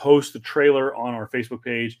and post the trailer on our Facebook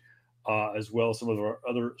page, as well as some of our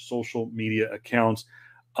other social media accounts.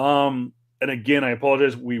 And again, I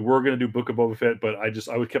apologize. We were going to do Book of Boba Fett, but I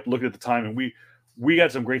kept looking at the time, and we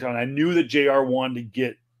got some great time. I knew that JR wanted to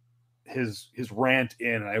get his rant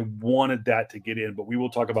in, and I wanted that to get in. But we will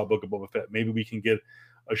talk about Book of Boba Fett. Maybe we can get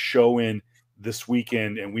a show in this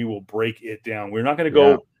weekend, and we will break it down. We're not going to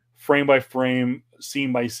go frame by frame,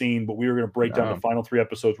 scene by scene, but we are going to break down the final 3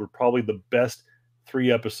 episodes. We're probably the best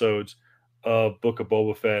 3 episodes of Book of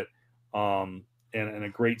Boba Fett, and a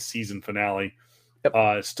great season finale.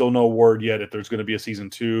 Still no word yet if there's going to be a season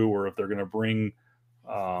 2 or if they're going to bring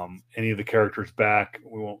any of the characters back.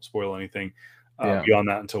 We won't spoil anything beyond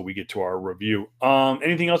that until we get to our review.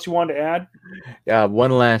 Anything else you wanted to add? Yeah,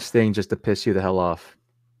 one last thing just to piss you the hell off.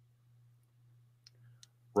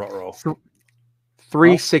 Ruh-roh.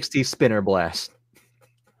 360 spinner blast.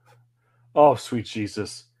 Oh, sweet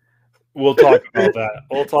Jesus. We'll talk about that.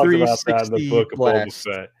 We'll talk about that in the Book of Boba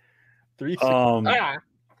Fett. 360.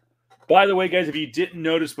 By the way, guys, if you didn't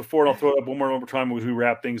notice before, and I'll throw it up one more time as we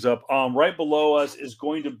wrap things up. Right below us is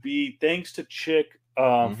going to be, thanks to Chick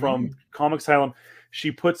from Comic Asylum. She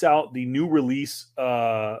puts out the new release,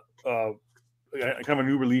 kind of a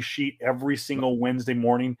new release sheet every single Wednesday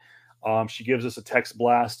morning. She gives us a text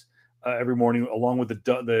blast every morning, along with the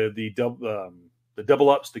double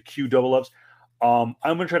ups, the Q double ups. I'm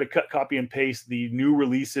going to try to cut, copy, and paste the new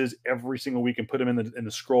releases every single week and put them in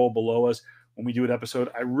the scroll below us when we do an episode.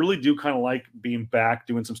 I really do kind of like being back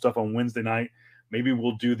doing some stuff on Wednesday night. Maybe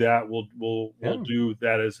we'll do that. We'll do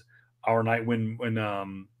that as our night when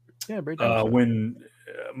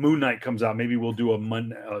Moon Knight comes out. Maybe we'll do a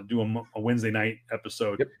Wednesday night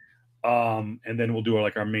episode. Yep. And then we'll do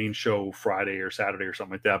our main show Friday or Saturday or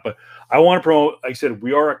something like that. But I want to promote, like I said,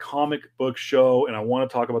 we are a comic book show, and I want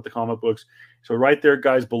to talk about the comic books. So right there,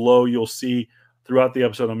 guys, below, you'll see throughout the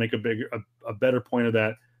episode, I'll make a better point of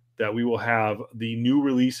that we will have the new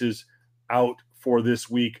releases out for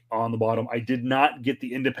this week on the bottom. I did not get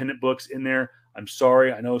the independent books in there. I'm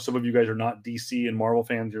sorry. I know some of you guys are not DC and Marvel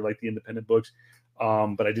fans. You're like the independent books.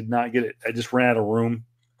 But I did not get it. I just ran out of room.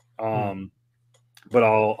 But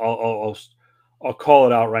I'll call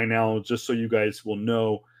it out right now just so you guys will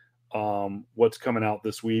know what's coming out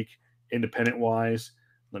this week, independent wise.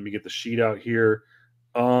 Let me get the sheet out here.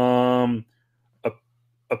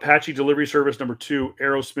 Apache Delivery Service #2,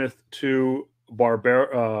 Aerosmith 2,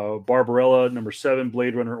 Barbarella #7,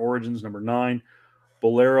 Blade Runner Origins #9,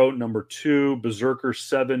 Bolero #2, Berserker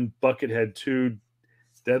 7, Buckethead 2,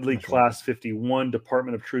 Deadly Class 51,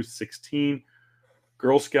 Department of Truth 16,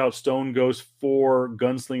 Girl Scout Stone Ghost 4,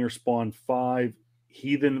 Gunslinger Spawn 5,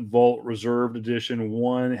 Heathen Vault Reserved Edition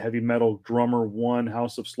 1, Heavy Metal Drummer 1,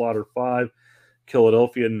 House of Slaughter 5,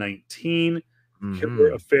 Philadelphia 19,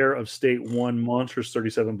 Killer Affair of State 1, Monsters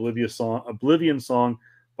 37, Oblivion Song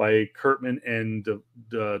by Kurtman and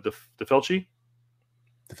DeFelci.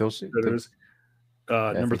 That is.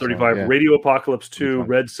 Number 35, Radio Apocalypse 2,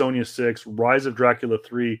 Red Sonja 6, Rise of Dracula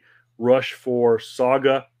 3, Rush 4,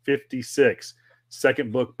 Saga 56.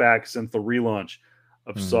 Second book back since the relaunch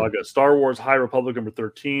of Saga. Star Wars High Republic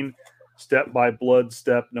 #13, Step by Blood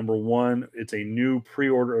Step #1. It's a new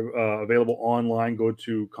pre-order available online. Go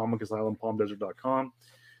to comicasylumpalmdesert.com.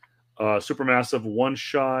 Supermassive One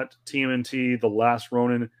Shot, TMNT, The Last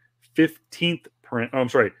Ronin, 15th print. Oh, I'm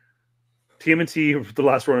sorry. TMNT, The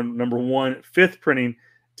Last Ronin #1, 5th printing.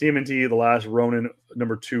 TMNT, The Last Ronin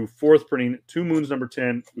 #2, 4th printing. Two Moons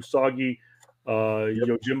 #10, Usagi,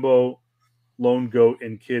 Yojimbo, Lone Goat,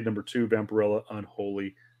 and Kid #2, Vampirella,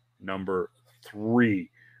 Unholy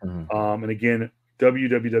 #3. And again,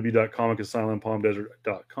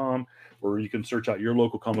 www.comicasylumpalmdesert.com, where you can search out your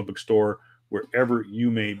local comic book store wherever you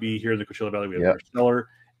may be. Here in the Coachella Valley, we have Interstellar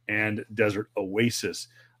and Desert Oasis.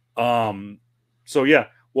 So yeah,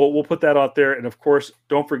 we'll put that out there. And of course,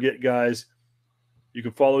 don't forget, guys, you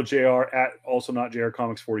can follow JR at also not JR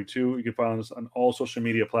Comics 42. You can find us on all social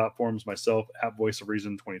media platforms, myself at Voice of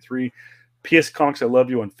Reason 23. PS Comics I Love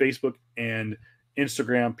You on Facebook and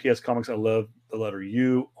Instagram. PS Comics I Love the letter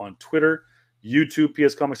U on Twitter. YouTube,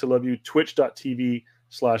 PS Comics I Love You,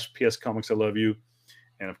 twitch.tv/PS Comics I Love You.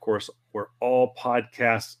 And of course, where all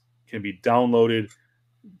podcasts can be downloaded: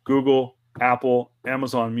 Google, Apple,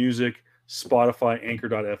 Amazon Music, Spotify,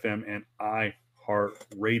 Anchor.fm, and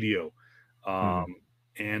iHeartRadio.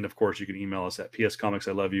 And of course, you can email us at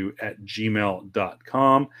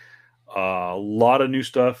pscomicsiloveyou@gmail.com. A lot of new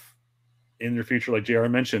stuff in your future, like JR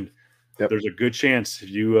mentioned. Yep. There's a good chance if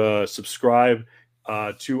you subscribe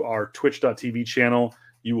to our twitch.tv channel,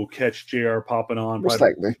 you will catch JR popping on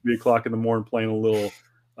probably 3 o'clock in the morning playing a little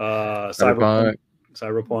cyberpunk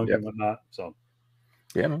Yep. and whatnot. So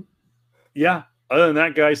yeah, man. Yeah. Other than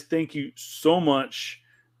that, guys, thank you so much.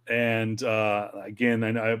 And again,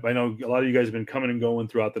 I know a lot of you guys have been coming and going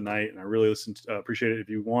throughout the night, and I really appreciate it. If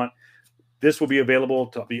you want, this will be available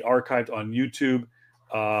to be archived on YouTube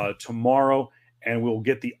tomorrow, and we'll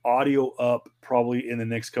get the audio up probably in the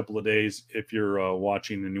next couple of days if you're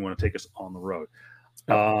watching and you want to take us on the road.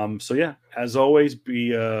 So yeah, as always, be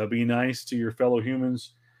nice to your fellow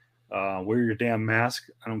humans. Wear your damn mask.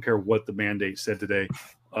 I don't care what the mandate said today.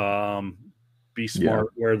 Be smart.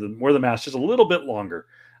 Wear the mask just a little bit longer.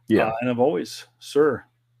 Yeah. And I've always, sir.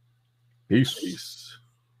 Peace.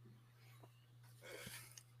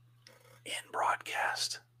 In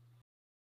broadcast.